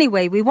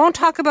 Anyway, we won't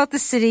talk about the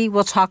city,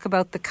 we'll talk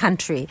about the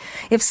country.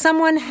 If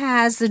someone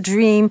has the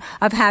dream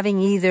of having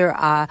either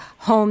a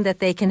home that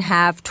they can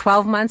have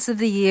 12 months of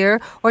the year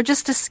or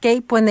just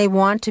escape when they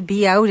want to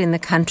be out in the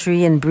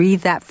country and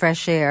breathe that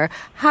fresh air,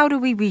 how do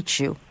we reach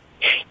you?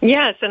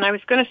 Yes, and I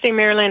was going to say,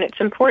 Marilyn, it's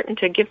important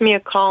to give me a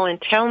call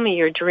and tell me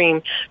your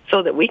dream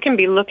so that we can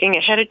be looking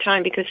ahead of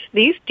time, because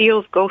these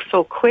deals go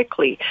so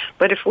quickly.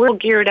 But if we're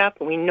geared up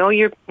and we know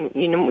your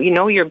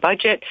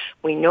budget,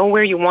 we know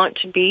where you want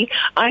to be,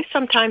 I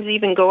sometimes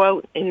even go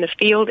out in the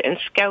field and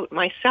scout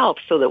myself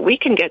so that we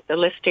can get the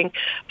listing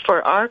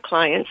for our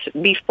clients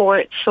before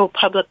it's so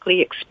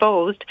publicly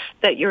exposed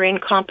that you're in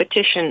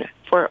competition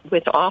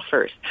with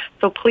offers.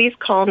 So please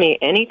call me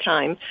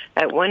anytime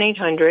at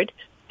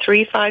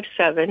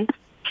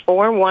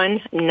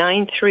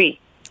 1-800-357-4193.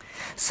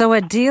 So a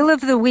deal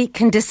of the week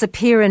can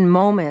disappear in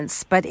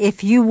moments, but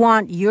if you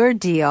want your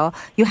deal,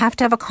 you have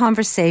to have a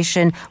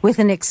conversation with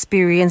an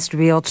experienced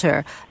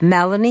realtor.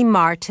 Melanie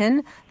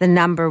Martin, the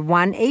number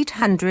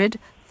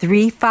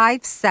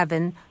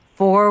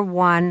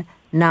 1-800-357-4193.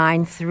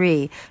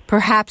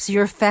 Perhaps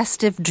your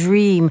festive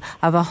dream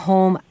of a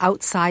home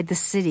outside the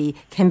city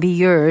can be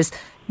yours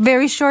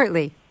very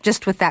shortly,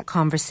 just with that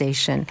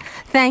conversation.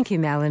 Thank you,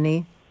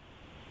 Melanie.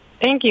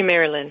 Thank you,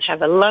 Marilyn.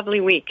 Have a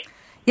lovely week.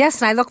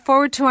 Yes, and I look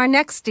forward to our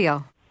next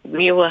deal.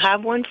 We will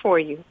have one for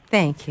you.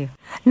 Thank you.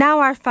 Now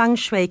our feng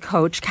shui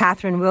coach,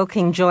 Catherine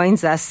Wilking,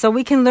 joins us so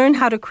we can learn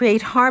how to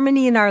create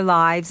harmony in our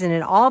lives and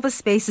in all the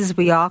spaces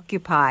we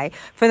occupy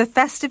for the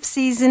festive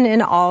season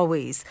and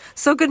always.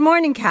 So good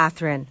morning,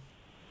 Catherine.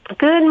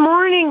 Good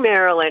morning,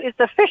 Marilyn. It's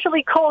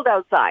officially cold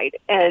outside,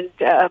 and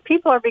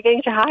people are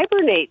beginning to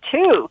hibernate,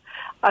 too,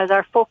 as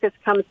our focus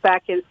comes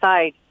back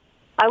inside.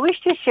 I wish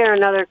to share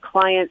another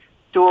client's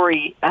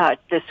story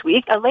this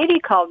week. A lady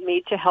called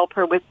me to help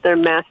her with their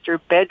master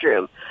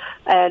bedroom,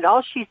 and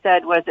all she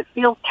said was, it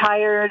feels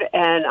tired,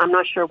 and I'm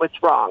not sure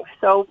what's wrong.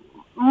 So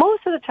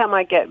most of the time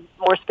I get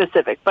more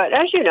specific, but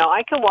as you know,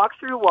 I can walk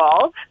through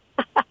walls.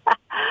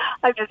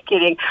 I'm just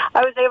kidding.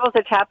 I was able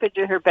to tap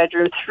into her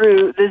bedroom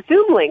through the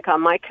Zoom link on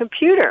my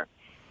computer.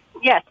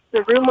 Yes,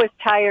 the room was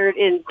tired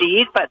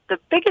indeed, but the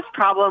biggest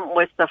problem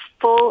was the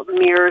full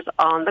mirrors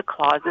on the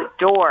closet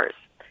doors.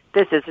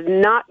 This is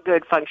not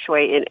good feng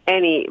shui in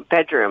any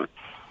bedroom.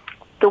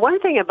 The one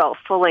thing about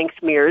full-length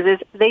mirrors is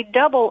they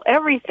double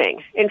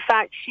everything. In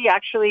fact, she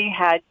actually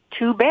had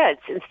 2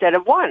 beds instead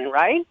of 1,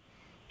 right?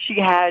 She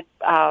had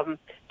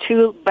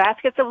 2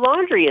 baskets of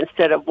laundry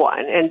instead of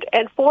 1,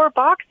 and 4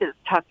 boxes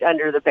tucked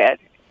under the bed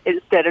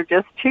instead of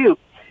just 2.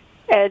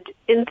 And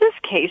in this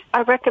case,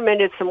 I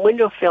recommended some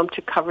window film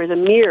to cover the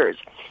mirrors.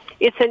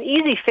 It's an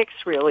easy fix,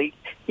 really.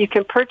 You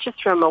can purchase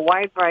from a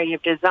wide variety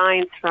of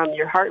designs from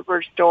your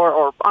hardware store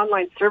or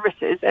online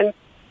services, and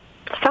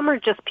some are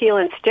just peel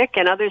and stick,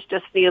 and others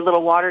just need a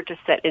little water to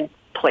set in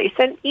place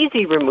and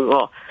easy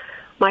removal.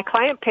 My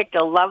client picked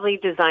a lovely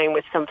design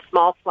with some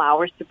small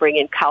flowers to bring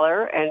in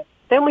color, and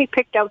then we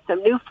picked out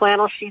some new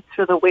flannel sheets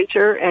for the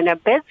winter and a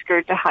bed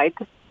skirt to hide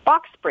the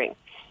box spring.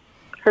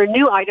 Her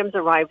new items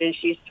arrived, and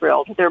she's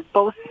thrilled. They're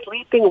both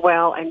sleeping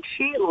well, and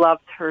she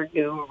loves her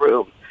new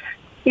room.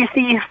 You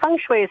see, feng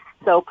shui is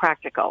so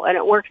practical, and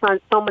it works on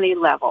so many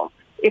levels.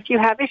 If you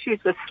have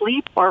issues with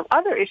sleep or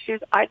other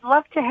issues, I'd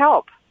love to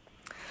help.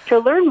 To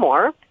learn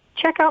more,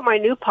 check out my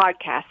new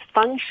podcast,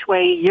 Feng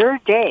Shui Your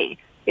Day.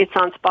 It's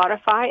on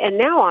Spotify and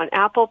now on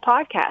Apple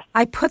Podcasts.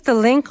 I put the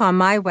link on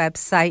my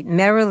website,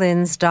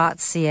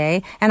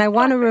 marilyns.ca, and I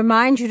want to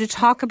remind you to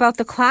talk about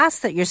the class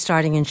that you're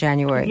starting in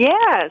January.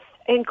 Yes,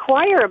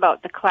 inquire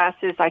about the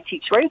classes I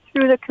teach right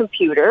through the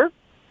computer.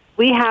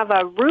 We have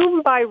a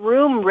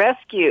room-by-room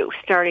rescue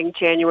starting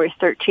January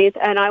 13th,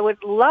 and I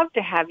would love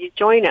to have you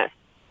join us.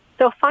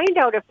 So find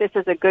out if this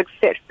is a good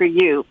fit for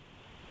you.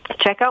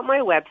 Check out my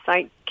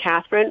website,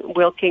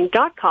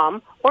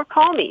 CatherineWilking.com, or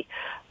call me,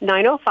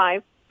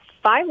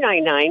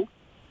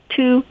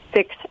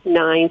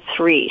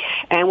 905-599-2693.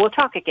 And we'll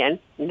talk again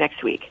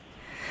next week.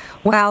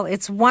 Well,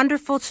 it's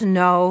wonderful to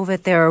know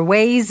that there are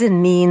ways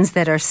and means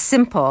that are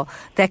simple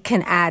that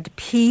can add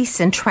peace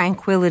and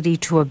tranquility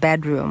to a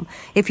bedroom.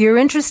 If you're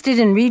interested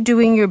in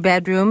redoing your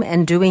bedroom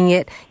and doing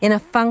it in a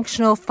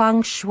functional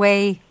feng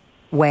shui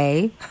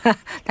way,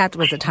 that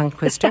was a tongue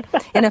twister,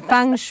 in a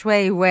feng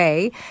shui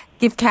way,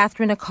 give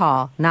Catherine a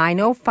call,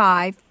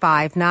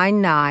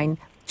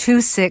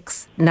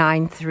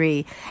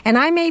 905-599-2693. And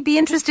I may be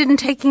interested in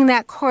taking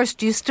that course.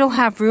 Do you still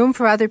have room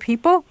for other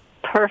people?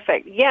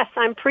 Perfect. Yes,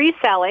 I'm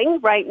pre-selling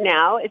right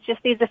now. It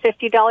just needs a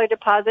 $50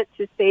 deposit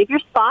to save your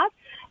spot,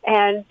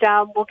 and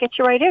we'll get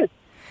you right in.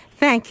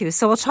 Thank you.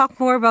 So we'll talk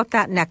more about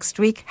that next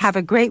week. Have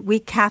a great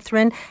week,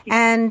 Catherine,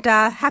 and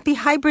happy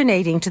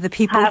hibernating to the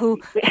people who...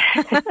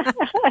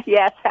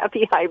 Yes,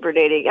 happy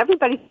hibernating.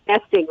 Everybody's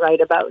nesting right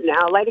about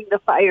now, lighting the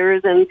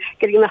fires and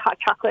getting the hot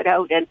chocolate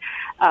out. And,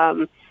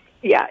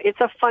 yeah,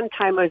 it's a fun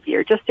time of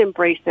year. Just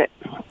embrace it.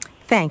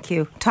 Thank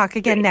you. Talk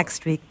again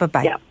next week.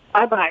 Bye-bye. Yeah,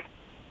 bye-bye.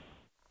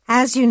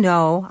 As you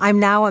know, I'm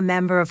now a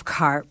member of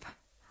CARP.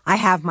 I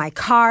have my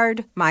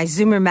card, my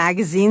Zoomer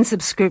magazine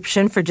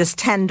subscription for just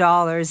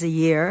 $10 a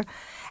year,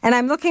 and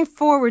I'm looking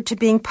forward to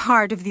being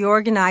part of the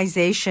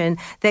organization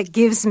that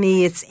gives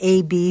me its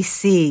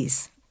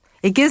ABCs.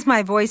 It gives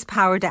my voice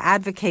power to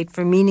advocate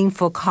for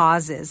meaningful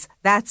causes.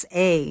 That's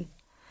A.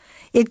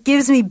 It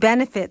gives me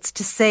benefits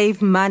to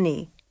save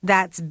money.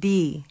 That's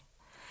B.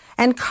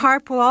 And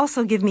CARP will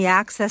also give me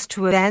access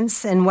to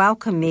events and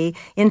welcome me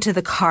into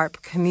the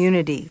CARP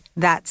community.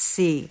 That's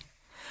C.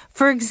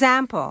 For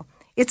example,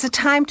 it's a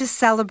time to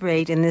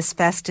celebrate in this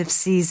festive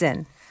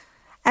season.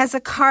 As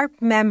a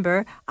CARP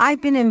member,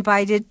 I've been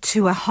invited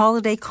to a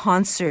holiday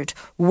concert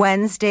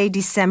Wednesday,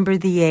 December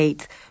the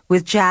 8th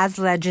with jazz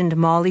legend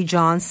Molly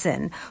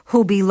Johnson,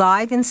 who'll be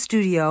live in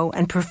studio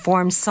and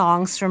perform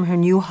songs from her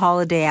new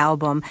holiday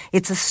album,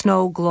 It's a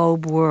Snow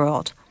Globe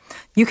World.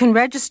 You can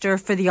register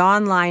for the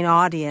online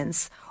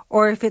audience,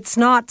 or if it's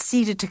not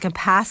seated to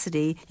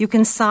capacity, you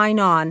can sign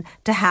on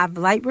to have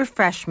light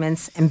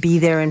refreshments and be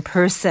there in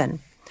person.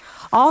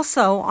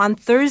 Also, on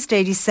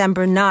Thursday,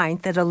 December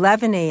 9th at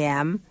 11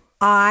 a.m.,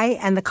 I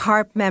and the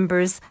CARP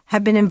members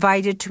have been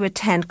invited to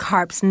attend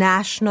CARP's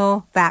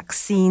National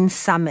Vaccine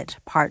Summit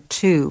Part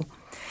 2.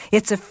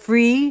 It's a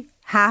free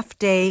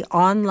half-day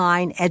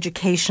online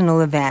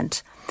educational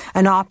event,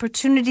 an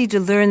opportunity to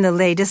learn the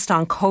latest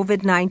on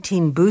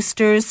COVID-19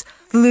 boosters,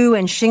 flu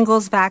and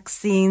shingles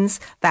vaccines,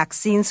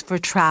 vaccines for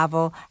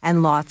travel,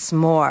 and lots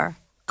more.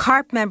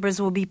 CARP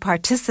members will be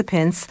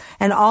participants,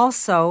 and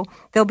also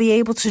they'll be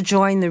able to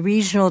join the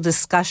regional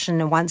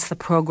discussion once the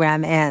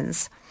program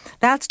ends.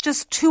 That's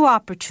just 2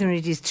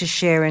 opportunities to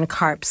share in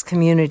CARP's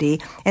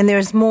community, and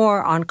there's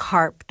more on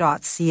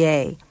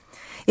carp.ca.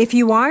 If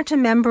you aren't a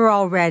member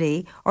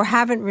already or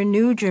haven't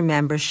renewed your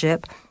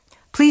membership,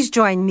 please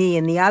join me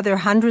and the other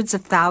hundreds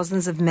of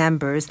thousands of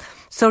members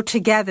so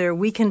together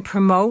we can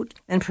promote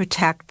and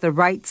protect the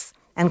rights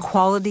and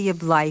quality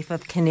of life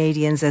of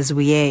Canadians as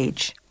we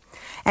age.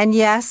 And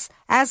yes,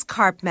 as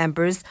CARP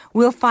members,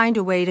 we'll find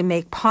a way to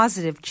make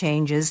positive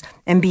changes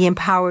and be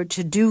empowered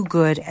to do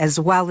good as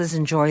well as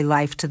enjoy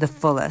life to the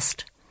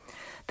fullest.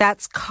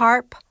 That's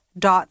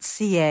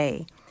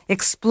carp.ca.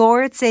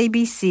 Explore its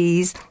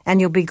ABCs, and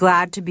you'll be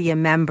glad to be a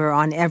member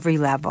on every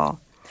level.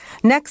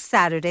 Next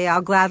Saturday,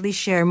 I'll gladly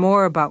share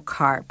more about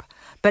CARP.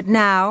 But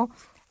now,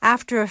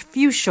 after a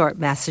few short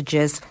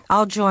messages,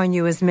 I'll join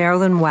you as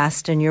Marilyn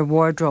Weston, your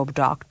wardrobe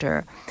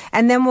doctor.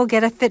 And then we'll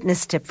get a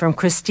fitness tip from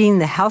Christine,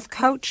 the health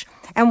coach,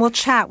 and we'll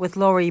chat with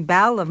Lori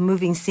Bell of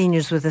Moving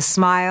Seniors with a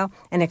Smile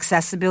and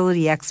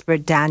accessibility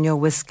expert Daniel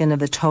Wiskin of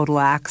the Total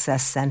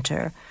Access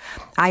Center.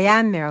 I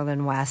am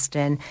Marilyn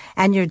Weston,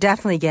 and you're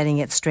definitely getting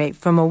it straight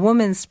from a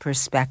woman's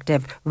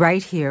perspective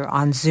right here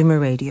on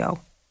Zoomer Radio.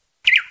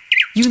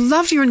 You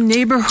love your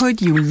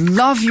neighborhood, you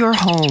love your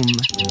home.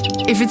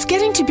 If it's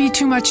getting to be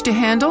too much to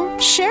handle,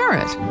 share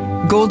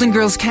it. Golden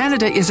Girls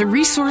Canada is a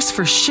resource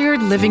for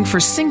shared living for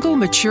single,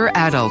 mature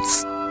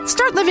adults.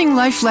 Start living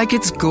life like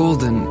it's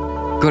golden.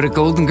 Go to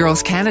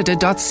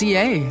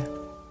goldengirlscanada.ca.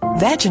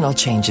 Vaginal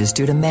changes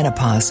due to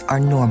menopause are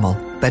normal,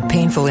 but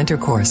painful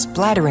intercourse,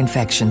 bladder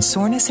infection,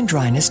 soreness, and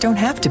dryness don't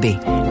have to be,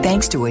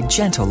 thanks to a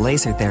gentle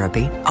laser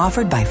therapy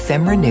offered by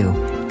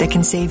FemRenew that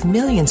can save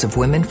millions of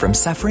women from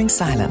suffering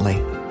silently.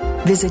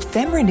 Visit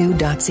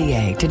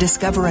femrenew.ca to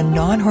discover a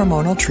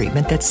non-hormonal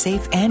treatment that's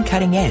safe and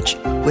cutting edge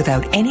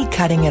without any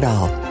cutting at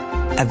all.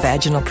 A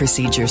vaginal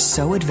procedure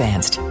so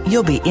advanced,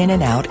 you'll be in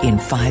and out in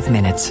 5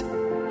 minutes.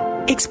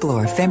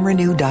 Explore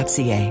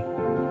femrenew.ca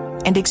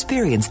and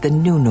experience the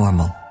new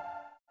normal.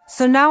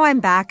 So now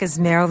I'm back as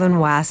Marilyn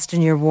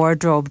Weston, your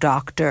wardrobe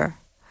doctor.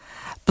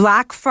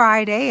 Black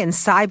Friday and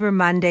Cyber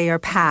Monday are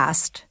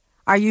past.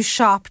 Are you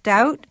shopped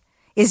out?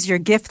 Is your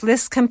gift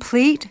list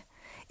complete?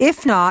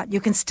 If not,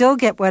 you can still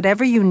get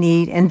whatever you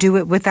need and do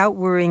it without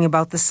worrying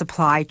about the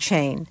supply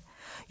chain.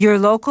 Your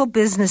local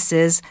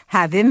businesses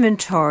have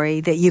inventory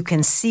that you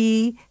can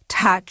see,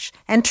 touch,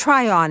 and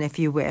try on if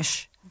you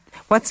wish.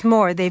 What's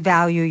more, they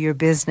value your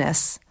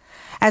business.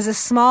 As a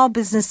small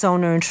business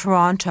owner in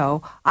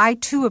Toronto, I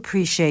too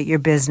appreciate your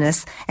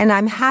business, and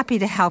I'm happy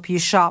to help you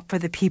shop for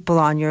the people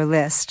on your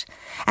list.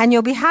 And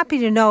you'll be happy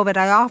to know that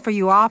I offer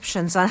you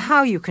options on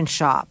how you can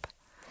shop.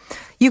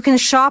 You can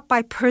shop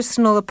by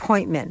personal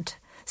appointment.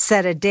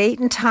 Set a date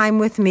and time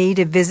with me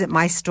to visit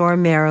my store,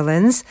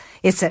 Marilyn's.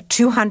 It's at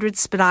 200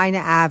 Spadina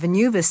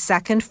Avenue, the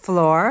 2nd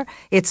floor.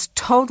 It's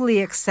totally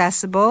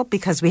accessible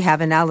because we have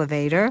an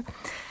elevator.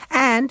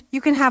 And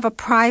you can have a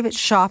private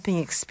shopping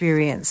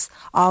experience.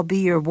 I'll be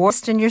your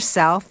wardrobe and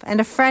yourself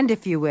and a friend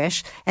if you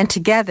wish, and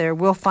together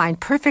we'll find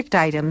perfect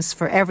items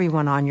for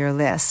everyone on your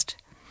list.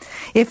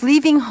 If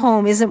leaving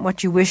home isn't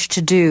what you wish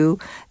to do,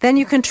 then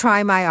you can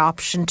try my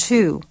option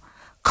too.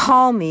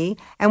 Call me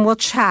and we'll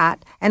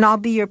chat, and I'll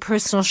be your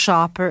personal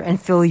shopper and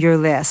fill your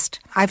list.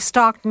 I've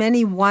stocked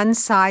many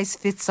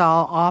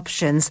one-size-fits-all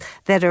options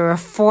that are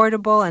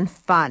affordable and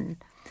fun.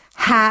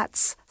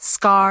 Hats,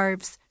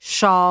 scarves,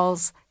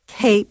 shawls,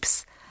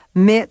 capes,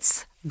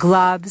 mitts,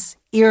 gloves,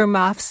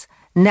 earmuffs,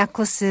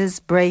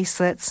 necklaces,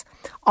 bracelets,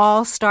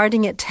 all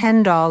starting at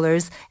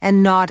 $10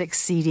 and not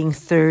exceeding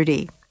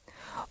 $30.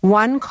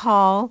 One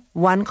call,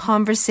 one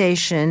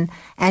conversation,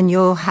 and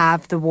you'll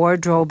have the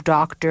wardrobe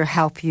doctor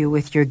help you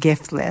with your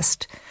gift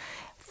list.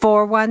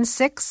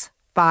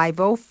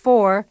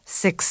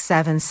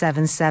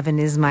 416-504-6777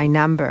 is my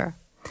number.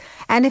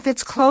 And if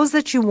it's clothes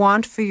that you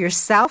want for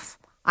yourself,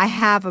 I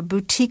have a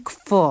boutique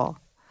full.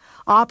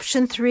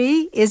 Option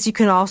 3 is you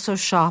can also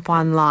shop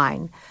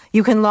online.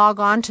 You can log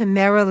on to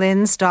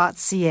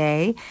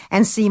marilyns.ca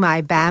and see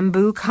my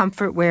bamboo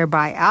comfort wear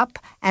by Up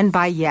and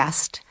by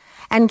Yest.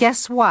 And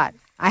guess what?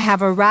 I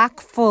have a rack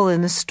full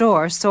in the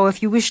store, so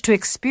if you wish to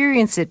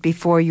experience it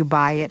before you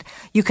buy it,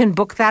 you can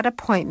book that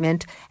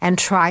appointment and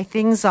try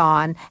things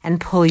on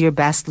and pull your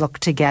best look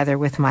together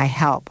with my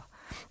help.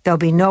 There'll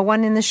be no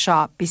one in the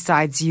shop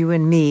besides you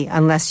and me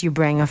unless you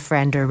bring a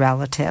friend or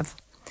relative.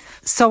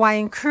 So I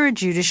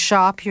encourage you to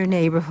shop your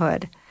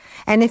neighborhood.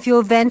 And if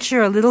you'll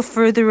venture a little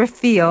further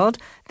afield,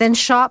 then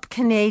shop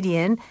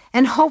Canadian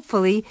and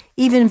hopefully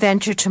even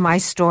venture to my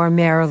store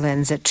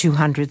Marilyn's at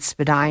 200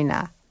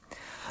 Spadina.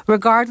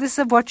 Regardless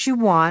of what you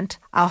want,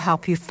 I'll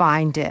help you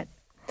find it.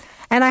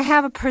 And I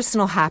have a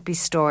personal happy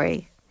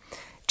story.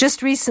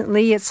 Just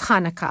recently, it's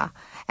Hanukkah,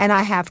 and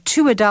I have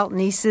 2 adult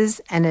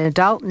nieces and an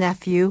adult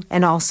nephew,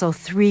 and also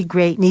 3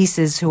 great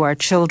nieces who are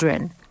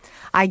children.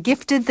 I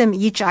gifted them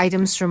each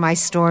items from my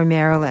store,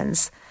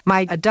 Marilyn's.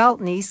 My adult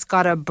niece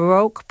got a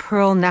Baroque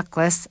pearl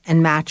necklace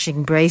and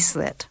matching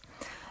bracelet.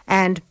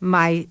 And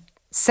my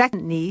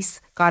second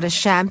niece got a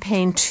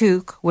champagne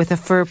toque with a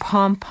fur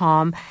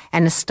pom-pom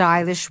and a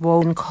stylish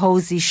woven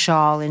cozy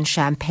shawl in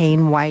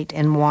champagne white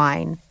and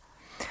wine.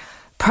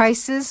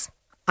 Prices,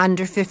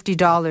 under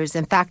 $50.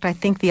 In fact, I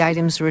think the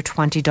items were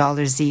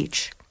 $20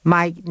 each.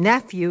 My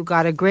nephew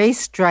got a gray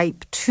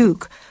striped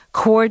toque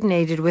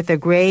coordinated with a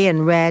gray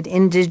and red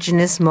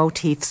indigenous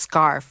motif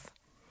scarf.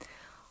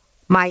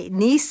 My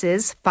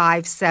nieces,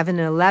 5, 7,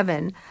 and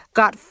 11,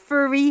 got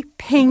furry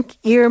pink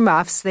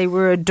earmuffs. They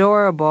were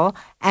adorable,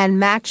 and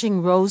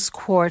matching rose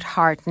quartz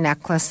heart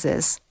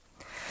necklaces.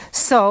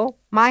 So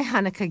my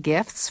Hanukkah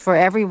gifts for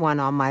everyone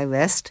on my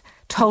list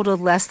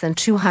totaled less than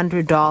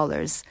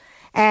 $200,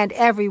 and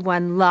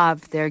everyone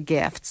loved their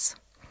gifts.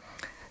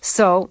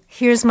 So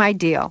here's my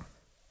deal.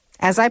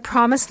 As I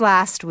promised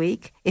last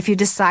week, if you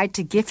decide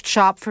to gift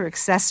shop for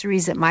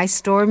accessories at my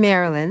store,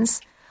 Marilyn's,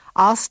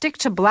 I'll stick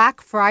to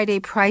Black Friday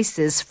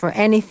prices for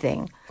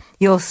anything.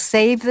 You'll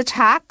save the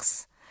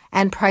tax,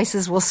 and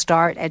prices will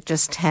start at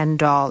just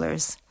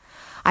 $10.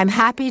 I'm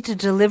happy to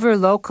deliver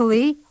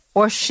locally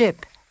or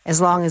ship as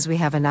long as we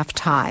have enough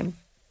time.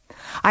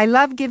 I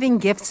love giving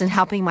gifts and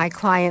helping my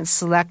clients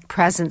select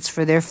presents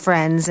for their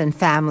friends and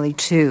family,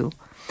 too.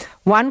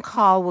 One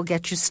call will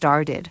get you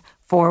started.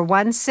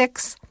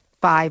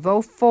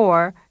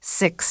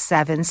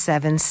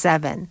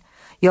 416-504-6777.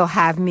 You'll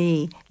have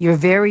me, your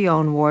very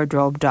own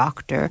wardrobe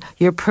doctor,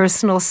 your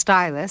personal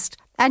stylist,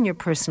 and your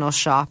personal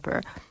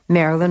shopper,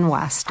 Marilyn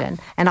Weston,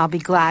 and I'll be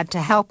glad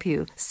to help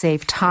you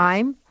save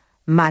time,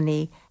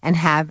 money, and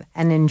have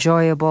an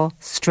enjoyable,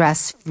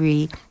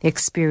 stress-free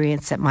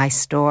experience at my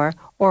store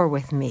or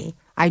with me.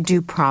 I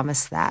do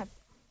promise that.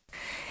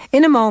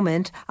 In a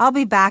moment, I'll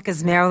be back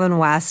as Marilyn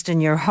Weston,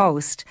 your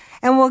host,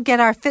 and we'll get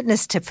our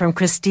fitness tip from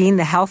Christine,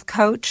 the health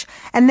coach,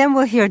 and then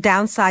we'll hear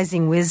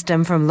downsizing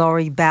wisdom from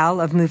Lori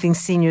Bell of Moving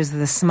Seniors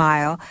with a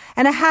Smile,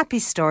 and a happy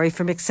story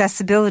from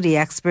accessibility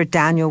expert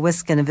Daniel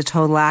Wiskin of the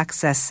Total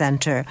Access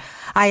Center.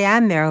 I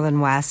am Marilyn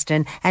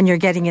Weston, and you're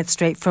getting it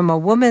straight from a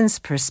woman's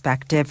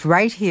perspective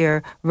right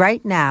here,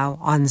 right now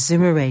on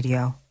Zoomer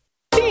Radio.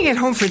 Being at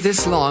home for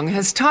this long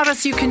has taught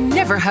us you can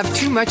never have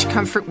too much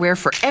comfort wear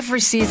for every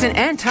season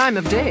and time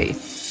of day.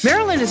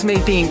 Marilyn has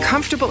made being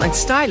comfortable and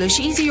stylish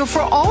easier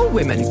for all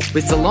women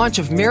with the launch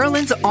of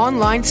Marilyn's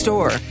online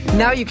store.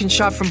 Now you can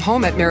shop from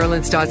home at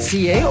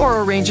marilyns.ca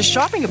or arrange a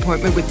shopping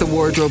appointment with the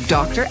wardrobe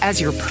doctor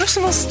as your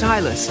personal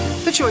stylist.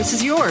 The choice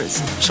is yours.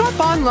 Shop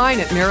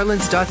online at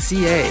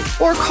marilyns.ca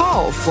or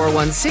call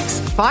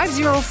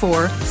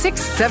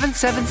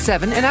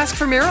 416-504-6777 and ask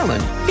for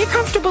Marilyn. Be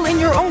comfortable in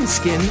your own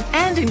skin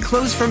and in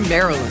clothes from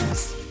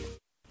Marilyn's.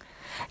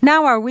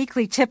 Now our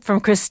weekly tip from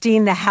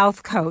Christine, the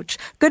health coach.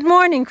 Good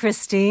morning,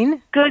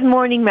 Christine. Good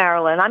morning,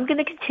 Marilyn. I'm going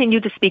to continue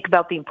to speak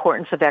about the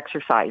importance of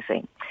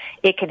exercising.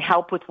 It can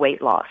help with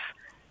weight loss.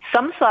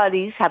 Some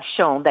studies have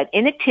shown that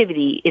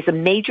inactivity is a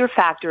major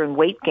factor in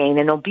weight gain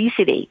and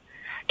obesity.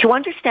 To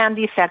understand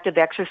the effect of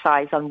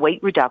exercise on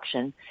weight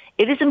reduction,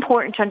 it is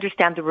important to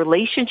understand the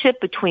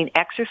relationship between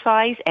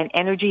exercise and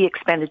energy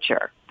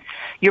expenditure.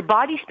 Your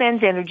body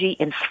spends energy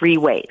in 3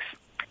 ways: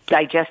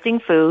 digesting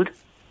food,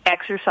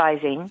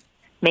 exercising,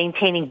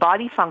 maintaining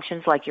body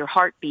functions like your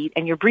heartbeat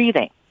and your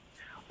breathing.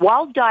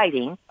 While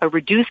dieting, a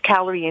reduced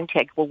calorie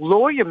intake will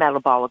lower your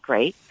metabolic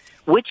rate,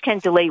 which can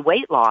delay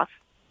weight loss.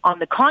 On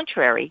the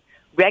contrary,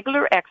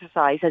 regular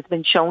exercise has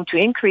been shown to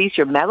increase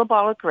your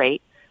metabolic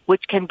rate,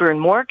 which can burn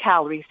more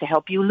calories to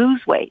help you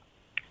lose weight.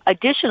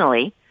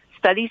 Additionally,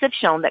 studies have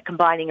shown that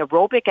combining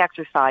aerobic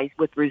exercise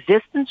with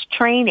resistance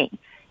training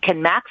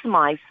can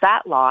maximize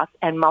fat loss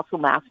and muscle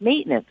mass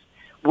maintenance,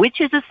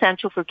 which is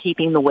essential for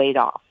keeping the weight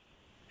off.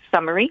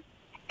 Summary: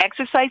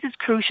 exercise is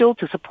crucial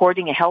to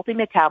supporting a healthy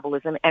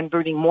metabolism and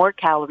burning more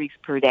calories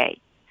per day.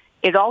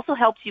 It also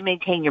helps you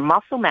maintain your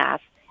muscle mass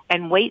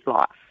and weight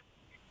loss.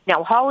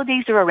 Now,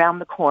 holidays are around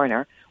the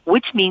corner,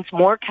 which means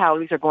more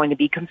calories are going to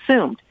be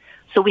consumed.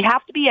 So we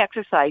have to be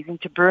exercising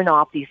to burn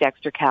off these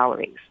extra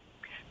calories.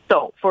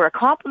 So for a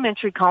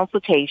complimentary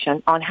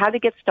consultation on how to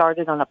get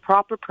started on a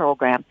proper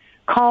program,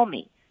 call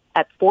me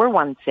at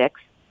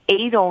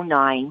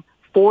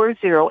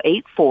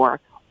 416-809-4084,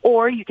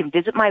 or you can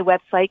visit my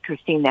website,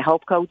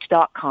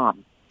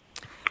 ChristineTheHealthCoach.com.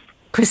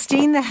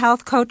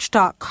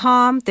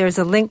 ChristineTheHealthCoach.com. There's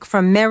a link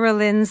from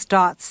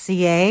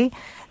marilyns.ca.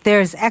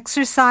 There's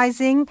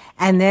exercising,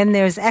 and then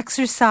there's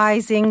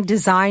exercising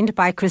designed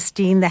by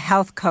Christine, the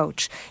health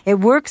coach. It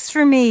works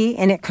for me,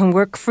 and it can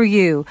work for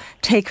you.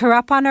 Take her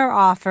up on her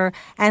offer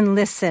and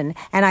listen,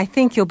 and I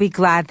think you'll be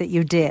glad that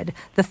you did.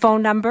 The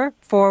phone number,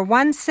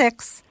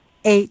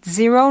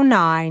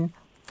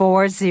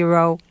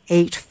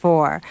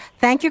 416-809-4084.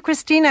 Thank you,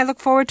 Christine. I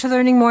look forward to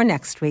learning more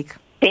next week.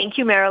 Thank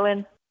you,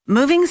 Marilyn.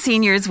 Moving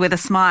Seniors with a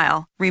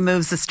Smile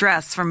removes the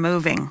stress from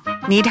moving.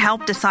 Need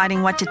help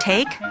deciding what to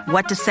take,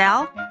 what to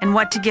sell, and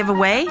what to give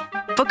away?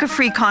 Book a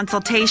free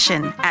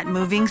consultation at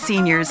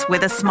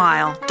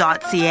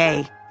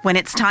movingseniorswithasmile.ca. When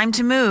it's time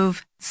to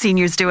move,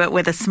 seniors do it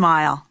with a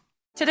smile.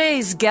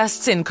 Today's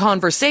guests in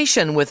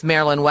conversation with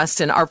Marilyn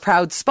Weston are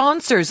proud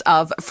sponsors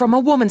of From a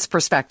Woman's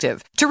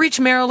Perspective. To reach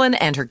Marilyn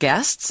and her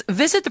guests,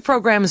 visit the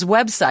program's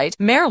website,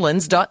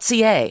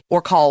 marilyns.ca,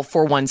 or call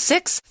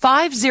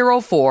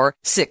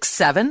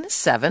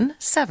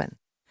 416-504-6777.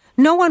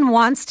 No one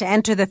wants to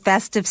enter the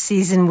festive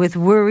season with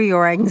worry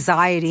or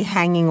anxiety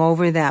hanging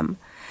over them.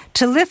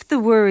 To lift the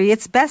worry,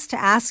 it's best to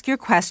ask your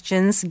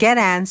questions, get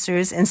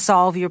answers, and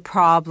solve your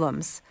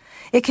problems.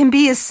 It can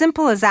be as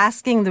simple as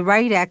asking the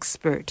right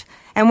expert.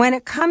 And when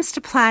it comes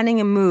to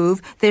planning a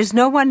move, there's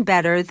no one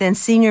better than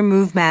Senior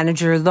Move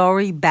Manager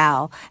Lori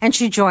Bell, and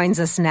she joins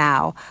us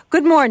now.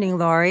 Good morning,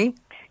 Lori.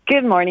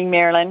 Good morning,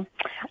 Marilyn.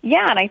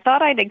 Yeah, and I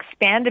thought I'd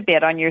expand a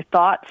bit on your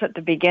thoughts at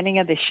the beginning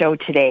of the show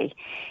today.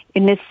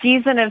 In this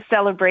season of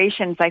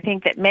celebrations, I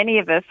think that many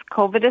of us,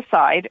 COVID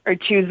aside, are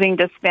choosing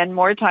to spend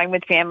more time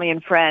with family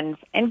and friends,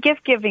 and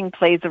gift giving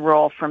plays a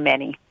role for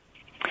many.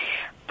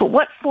 But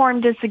what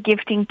form does the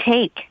gifting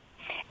take?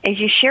 As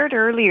you shared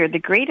earlier, the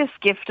greatest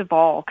gift of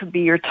all could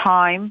be your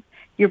time,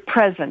 your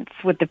presence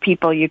with the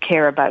people you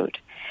care about.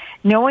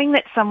 Knowing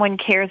that someone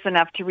cares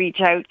enough to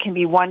reach out can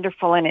be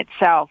wonderful in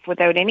itself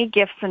without any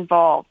gifts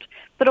involved,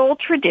 but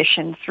old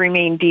traditions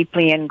remain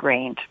deeply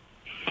ingrained.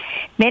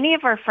 Many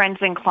of our friends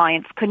and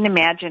clients couldn't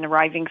imagine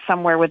arriving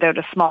somewhere without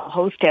a small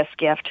hostess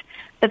gift,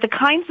 but the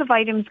kinds of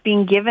items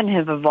being given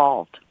have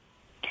evolved.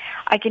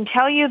 I can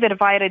tell you that if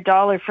I had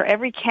 $1 for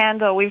every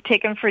candle we've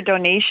taken for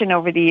donation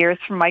over the years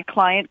from my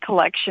client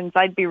collections,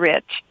 I'd be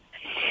rich.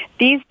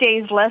 These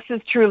days, less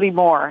is truly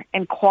more,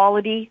 and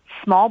quality,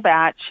 small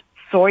batch,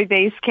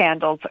 soy-based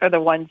candles are the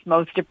ones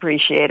most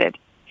appreciated.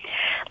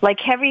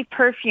 Like heavy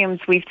perfumes,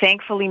 we've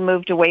thankfully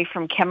moved away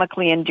from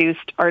chemically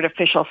induced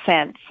artificial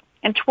scents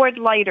and toward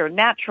lighter,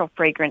 natural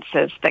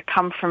fragrances that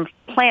come from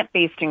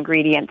plant-based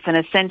ingredients and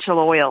essential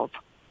oils.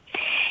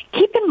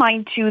 Keep in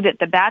mind, too, that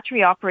the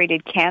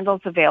battery-operated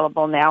candles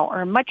available now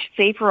are a much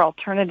safer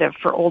alternative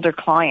for older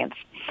clients.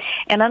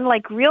 And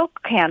unlike real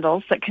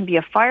candles that can be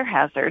a fire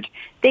hazard,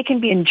 they can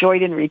be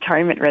enjoyed in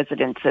retirement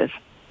residences.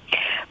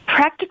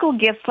 Practical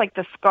gifts like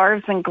the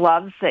scarves and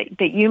gloves that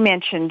you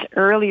mentioned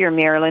earlier,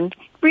 Marilyn,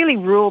 really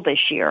rule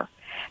this year.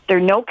 There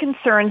are no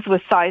concerns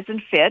with size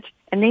and fit,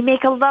 and they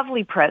make a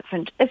lovely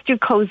present, as do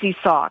cozy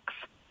socks.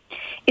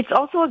 It's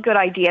also a good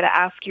idea to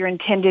ask your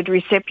intended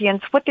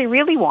recipients what they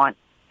really want.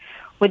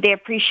 Would they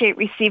appreciate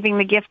receiving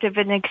the gift of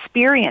an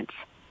experience,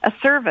 a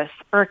service,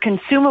 or a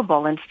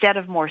consumable instead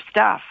of more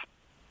stuff?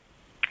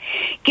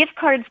 Gift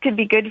cards can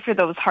be good for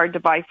those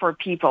hard-to-buy-for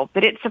people,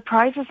 but it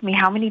surprises me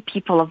how many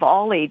people of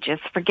all ages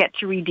forget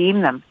to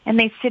redeem them, and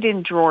they sit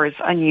in drawers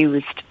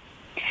unused.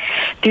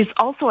 There's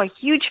also a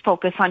huge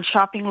focus on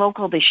shopping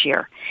local this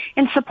year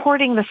and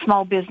supporting the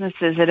small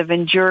businesses that have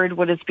endured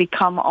what has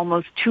become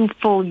almost 2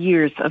 full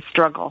years of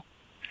struggle.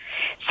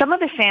 Some of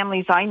the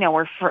families I know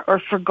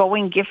are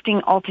forgoing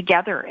gifting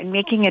altogether and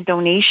making a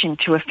donation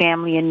to a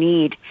family in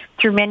need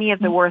through many of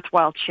the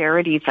worthwhile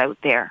charities out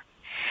there.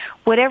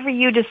 Whatever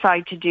you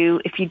decide to do,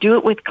 if you do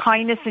it with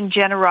kindness and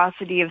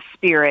generosity of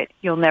spirit,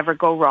 you'll never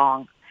go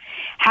wrong.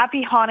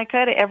 Happy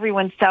Hanukkah to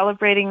everyone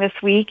celebrating this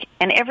week,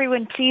 and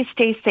everyone please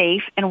stay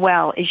safe and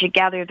well as you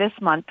gather this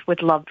month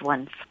with loved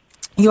ones.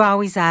 You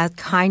always add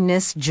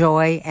kindness,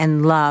 joy,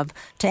 and love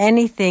to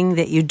anything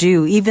that you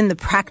do, even the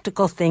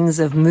practical things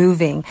of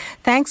moving.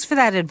 Thanks for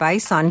that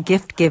advice on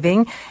gift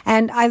giving,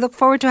 and I look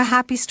forward to a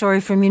happy story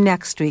from you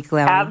next week,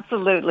 Larry.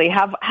 Absolutely.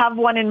 Have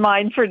one in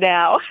mind for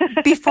now.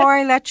 Before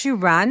I let you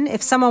run,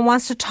 if someone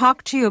wants to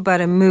talk to you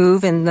about a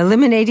move and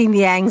eliminating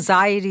the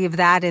anxiety of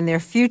that in their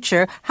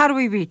future, how do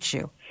we reach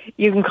you?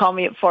 You can call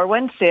me at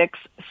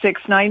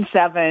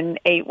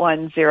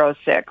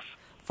 416-697-8106.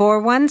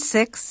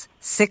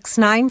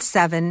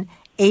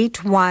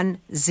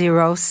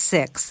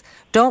 416-697-8106.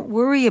 Don't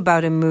worry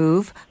about a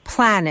move.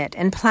 Plan it,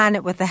 and plan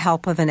it with the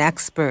help of an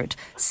expert.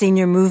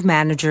 Senior Move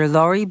Manager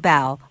Lori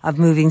Bell of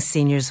Moving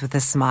Seniors with a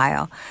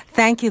Smile.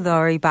 Thank you,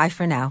 Lori. Bye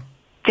for now.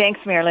 Thanks,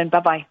 Marilyn.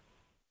 Bye-bye.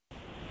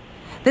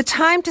 The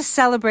time to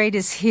celebrate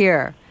is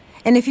here.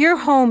 And if your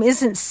home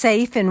isn't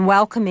safe and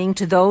welcoming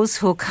to those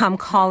who'll come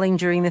calling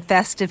during the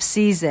festive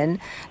season,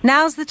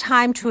 now's the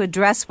time to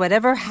address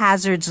whatever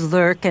hazards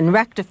lurk and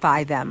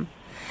rectify them.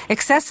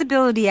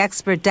 Accessibility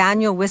expert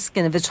Daniel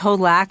Wiskin of the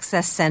Total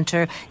Access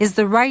Center is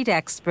the right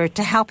expert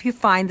to help you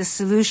find the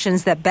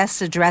solutions that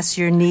best address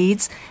your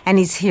needs, and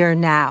he's here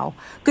now.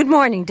 Good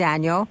morning,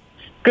 Daniel.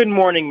 Good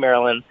morning,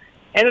 Marilyn.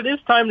 And it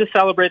is time to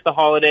celebrate the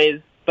holidays,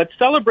 but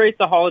celebrate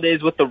the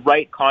holidays with the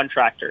right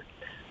contractor.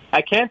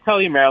 I can't tell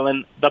you,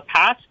 Marilyn, the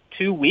past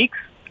 2 weeks,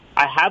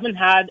 I haven't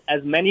had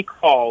as many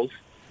calls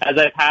as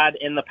I've had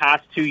in the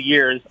past 2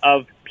 years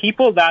of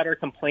people that are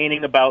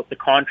complaining about the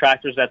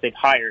contractors that they've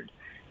hired.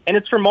 And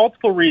it's for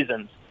multiple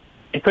reasons.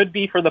 It could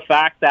be for the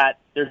fact that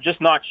they're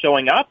just not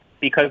showing up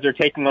because they're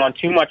taking on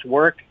too much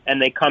work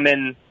and they come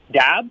in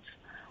dabs,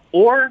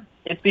 or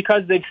it's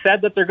because they've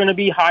said that they're going to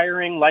be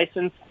hiring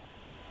licensed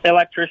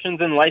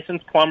electricians and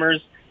licensed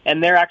plumbers,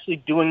 and they're actually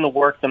doing the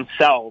work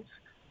themselves,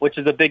 which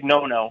is a big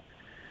no-no.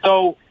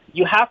 So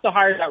you have to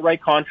hire that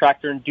right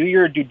contractor and do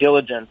your due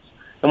diligence.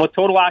 And with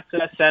Total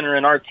Access Center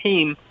and our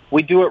team,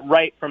 we do it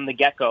right from the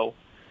get-go.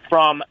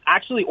 From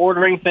actually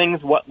ordering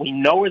things what we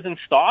know is in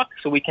stock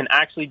so we can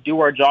actually do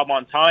our job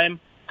on time,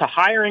 to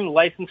hiring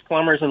licensed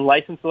plumbers and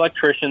licensed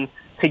electricians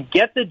to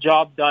get the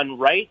job done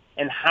right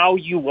and how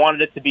you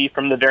wanted it to be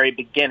from the very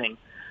beginning.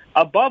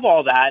 Above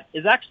all that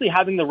is actually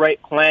having the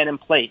right plan in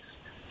place.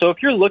 So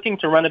if you're looking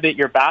to renovate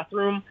your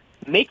bathroom,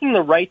 making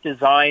the right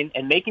design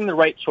and making the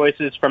right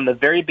choices from the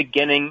very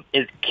beginning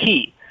is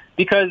key.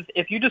 Because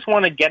if you just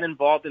want to get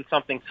involved in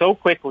something so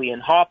quickly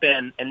and hop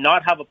in and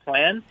not have a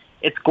plan,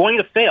 it's going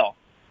to fail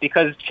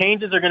because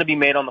changes are going to be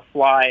made on the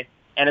fly,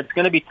 and it's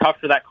going to be tough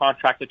for that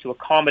contractor to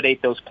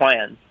accommodate those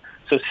plans.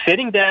 So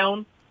sitting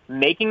down,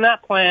 making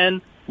that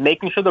plan,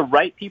 making sure the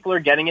right people are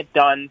getting it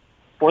done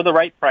for the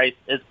right price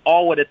is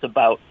all what it's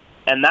about.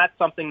 And that's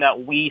something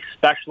that we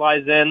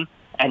specialize in,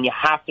 and you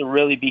have to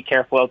really be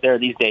careful out there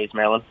these days,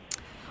 Marilyn.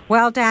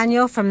 Well,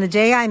 Daniel, from the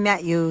day I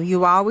met you,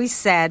 you always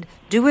said,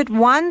 do it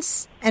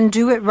once and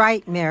do it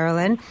right,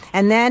 Marilyn.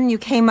 And then you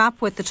came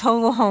up with the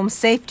Total Home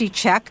Safety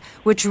Check,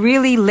 which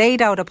really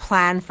laid out a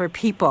plan for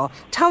people.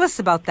 Tell us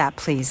about that,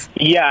 please.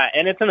 Yeah,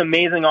 and it's an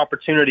amazing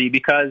opportunity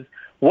because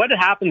what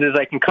happens is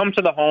I can come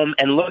to the home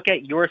and look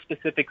at your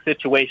specific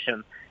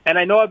situation. And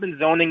I know I've been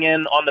zoning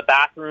in on the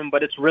bathroom,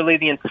 but it's really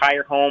the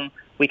entire home.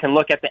 We can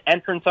look at the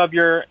entrance of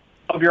your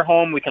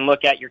home. We can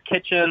look at your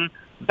kitchen,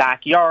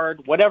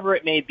 backyard, whatever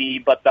it may be.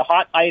 But the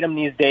hot item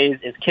these days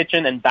is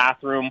kitchen and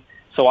bathroom.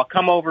 So I'll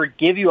come over,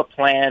 give you a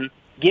plan,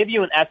 give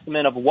you an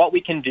estimate of what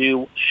we can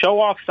do, show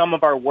off some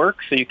of our work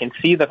so you can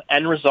see the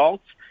end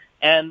results.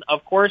 And,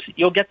 of course,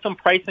 you'll get some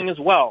pricing as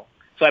well.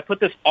 So I put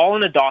this all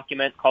in a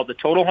document called the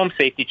Total Home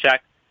Safety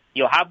Check.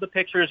 You'll have the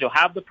pictures. You'll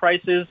have the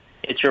prices.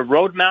 It's your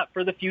roadmap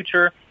for the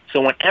future.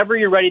 So whenever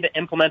you're ready to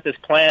implement this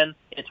plan,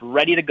 it's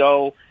ready to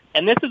go.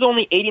 And this is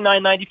only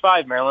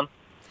 $89.95, Marilyn.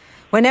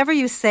 Whenever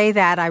you say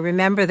that, I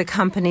remember the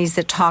companies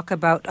that talk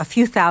about a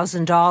few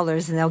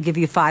 $1,000s and they'll give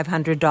you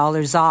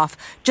 $500 off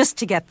just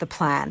to get the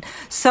plan.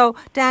 So,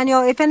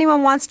 Daniel, if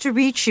anyone wants to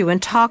reach you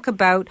and talk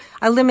about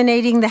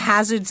eliminating the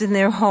hazards in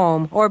their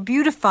home or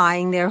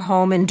beautifying their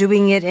home and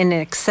doing it in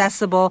an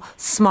accessible,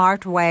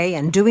 smart way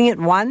and doing it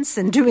once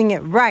and doing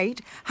it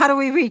right, how do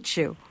we reach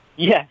you?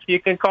 Yes,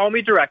 you can call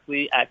me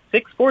directly at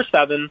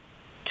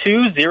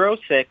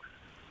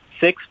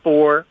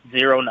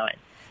 647-206-6409.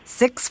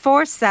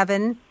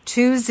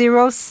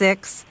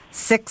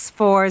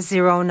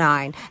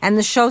 647-206-6409. And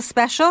the show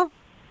special?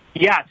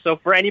 Yeah, so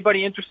for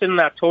anybody interested in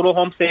that Total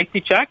Home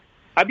Safety Check,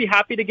 I'd be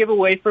happy to give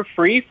away for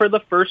free for the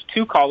first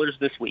 2 callers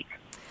this week.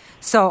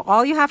 So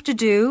all you have to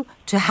do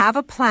to have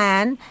a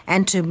plan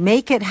and to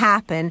make it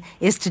happen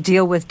is to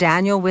deal with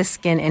Daniel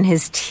Wiskin and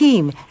his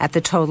team at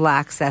the Total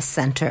Access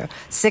Center.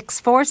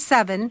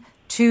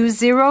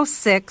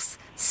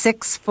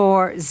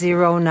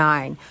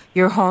 647-206-6409.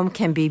 Your home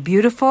can be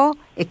beautiful,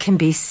 it can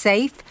be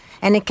safe,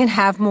 and it can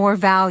have more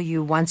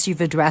value once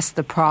you've addressed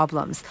the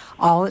problems.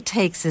 All it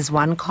takes is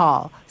one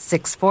call,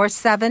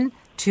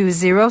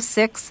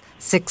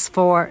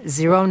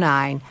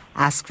 647-206-6409.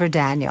 Ask for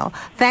Daniel.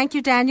 Thank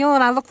you, Daniel,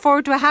 and I look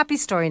forward to a happy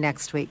story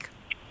next week.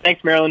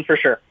 Thanks, Marilyn, for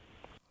sure.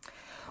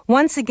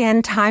 Once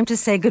again, time to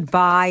say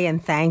goodbye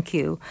and thank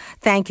you.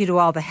 Thank you to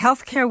all the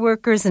healthcare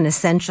workers and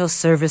essential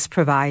service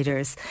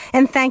providers.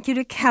 And thank you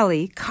to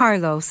Kelly,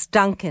 Carlos,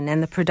 Duncan,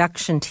 and the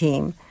production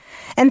team.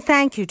 And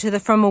thank you to the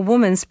From a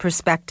Woman's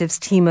Perspectives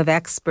team of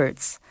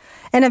experts.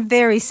 And a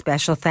very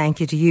special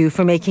thank you to you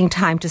for making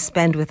time to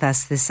spend with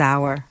us this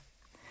hour.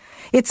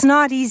 It's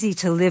not easy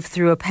to live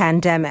through a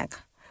pandemic,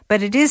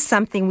 but it is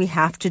something we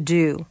have to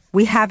do.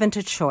 We haven't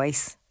a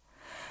choice.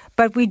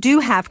 But we do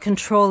have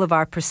control of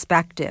our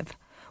perspective.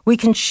 We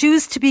can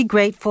choose to be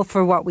grateful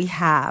for what we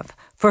have,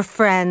 for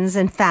friends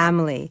and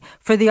family,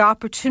 for the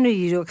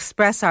opportunity to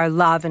express our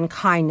love and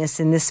kindness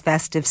in this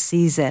festive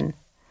season.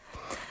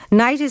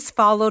 Night is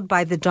followed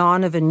by the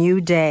dawn of a new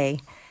day,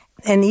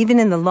 and even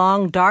in the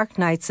long, dark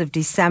nights of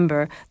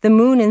December, the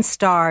moon and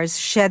stars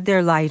shed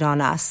their light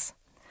on us.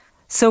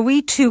 So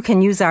we too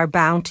can use our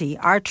bounty,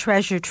 our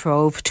treasure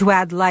trove, to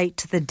add light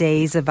to the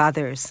days of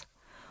others.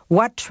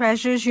 What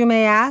treasures, you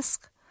may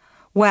ask?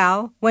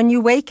 Well, when you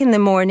wake in the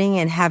morning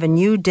and have a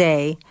new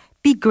day,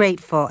 be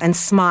grateful and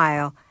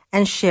smile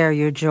and share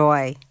your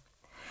joy.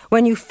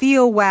 When you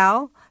feel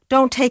well,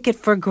 don't take it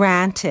for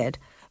granted.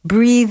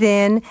 Breathe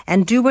in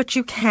and do what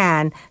you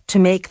can to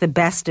make the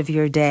best of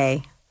your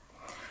day.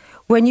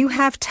 When you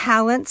have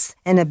talents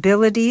and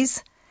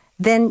abilities,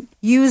 then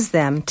use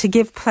them to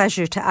give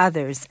pleasure to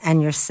others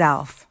and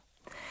yourself.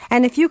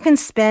 And if you can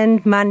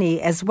spend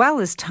money as well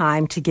as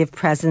time to give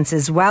presents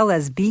as well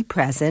as be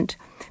present,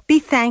 be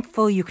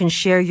thankful you can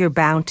share your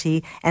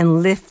bounty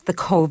and lift the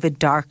COVID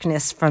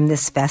darkness from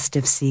this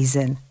festive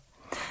season.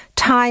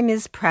 Time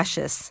is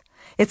precious.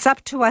 It's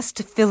up to us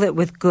to fill it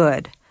with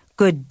good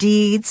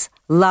deeds,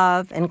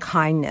 love, and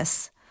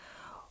kindness.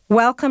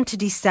 Welcome to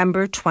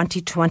December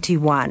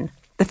 2021,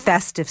 the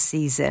festive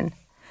season.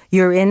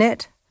 You're in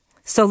it,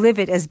 so live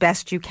it as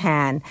best you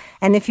can.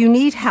 And if you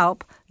need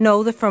help,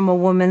 know the From a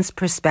Woman's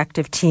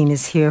Perspective team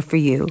is here for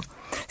you.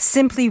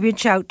 Simply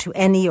reach out to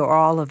any or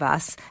all of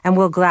us, and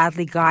we'll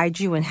gladly guide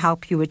you and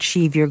help you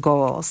achieve your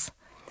goals.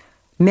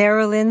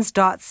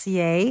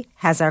 Marilyns.ca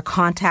has our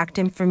contact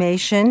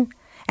information.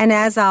 And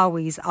as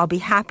always, I'll be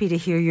happy to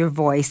hear your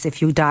voice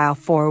if you dial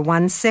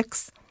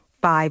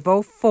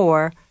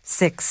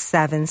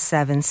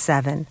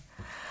 416-504-6777.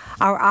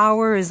 Our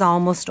hour is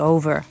almost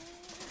over.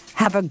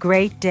 Have a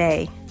great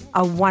day,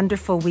 a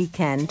wonderful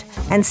weekend,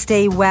 and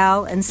stay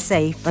well and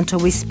safe until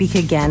we speak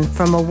again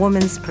From a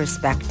Woman's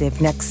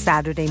Perspective next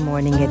Saturday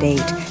morning at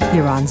 8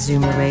 here on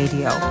Zoomer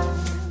Radio.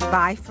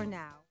 Bye for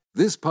now.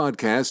 This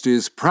podcast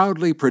is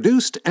proudly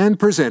produced and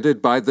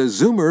presented by the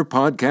Zoomer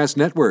Podcast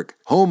Network,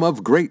 home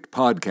of great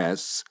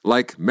podcasts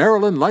like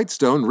Marilyn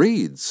Lightstone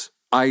Reads,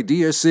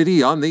 Idea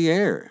City on the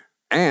Air,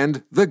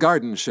 and The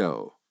Garden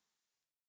Show.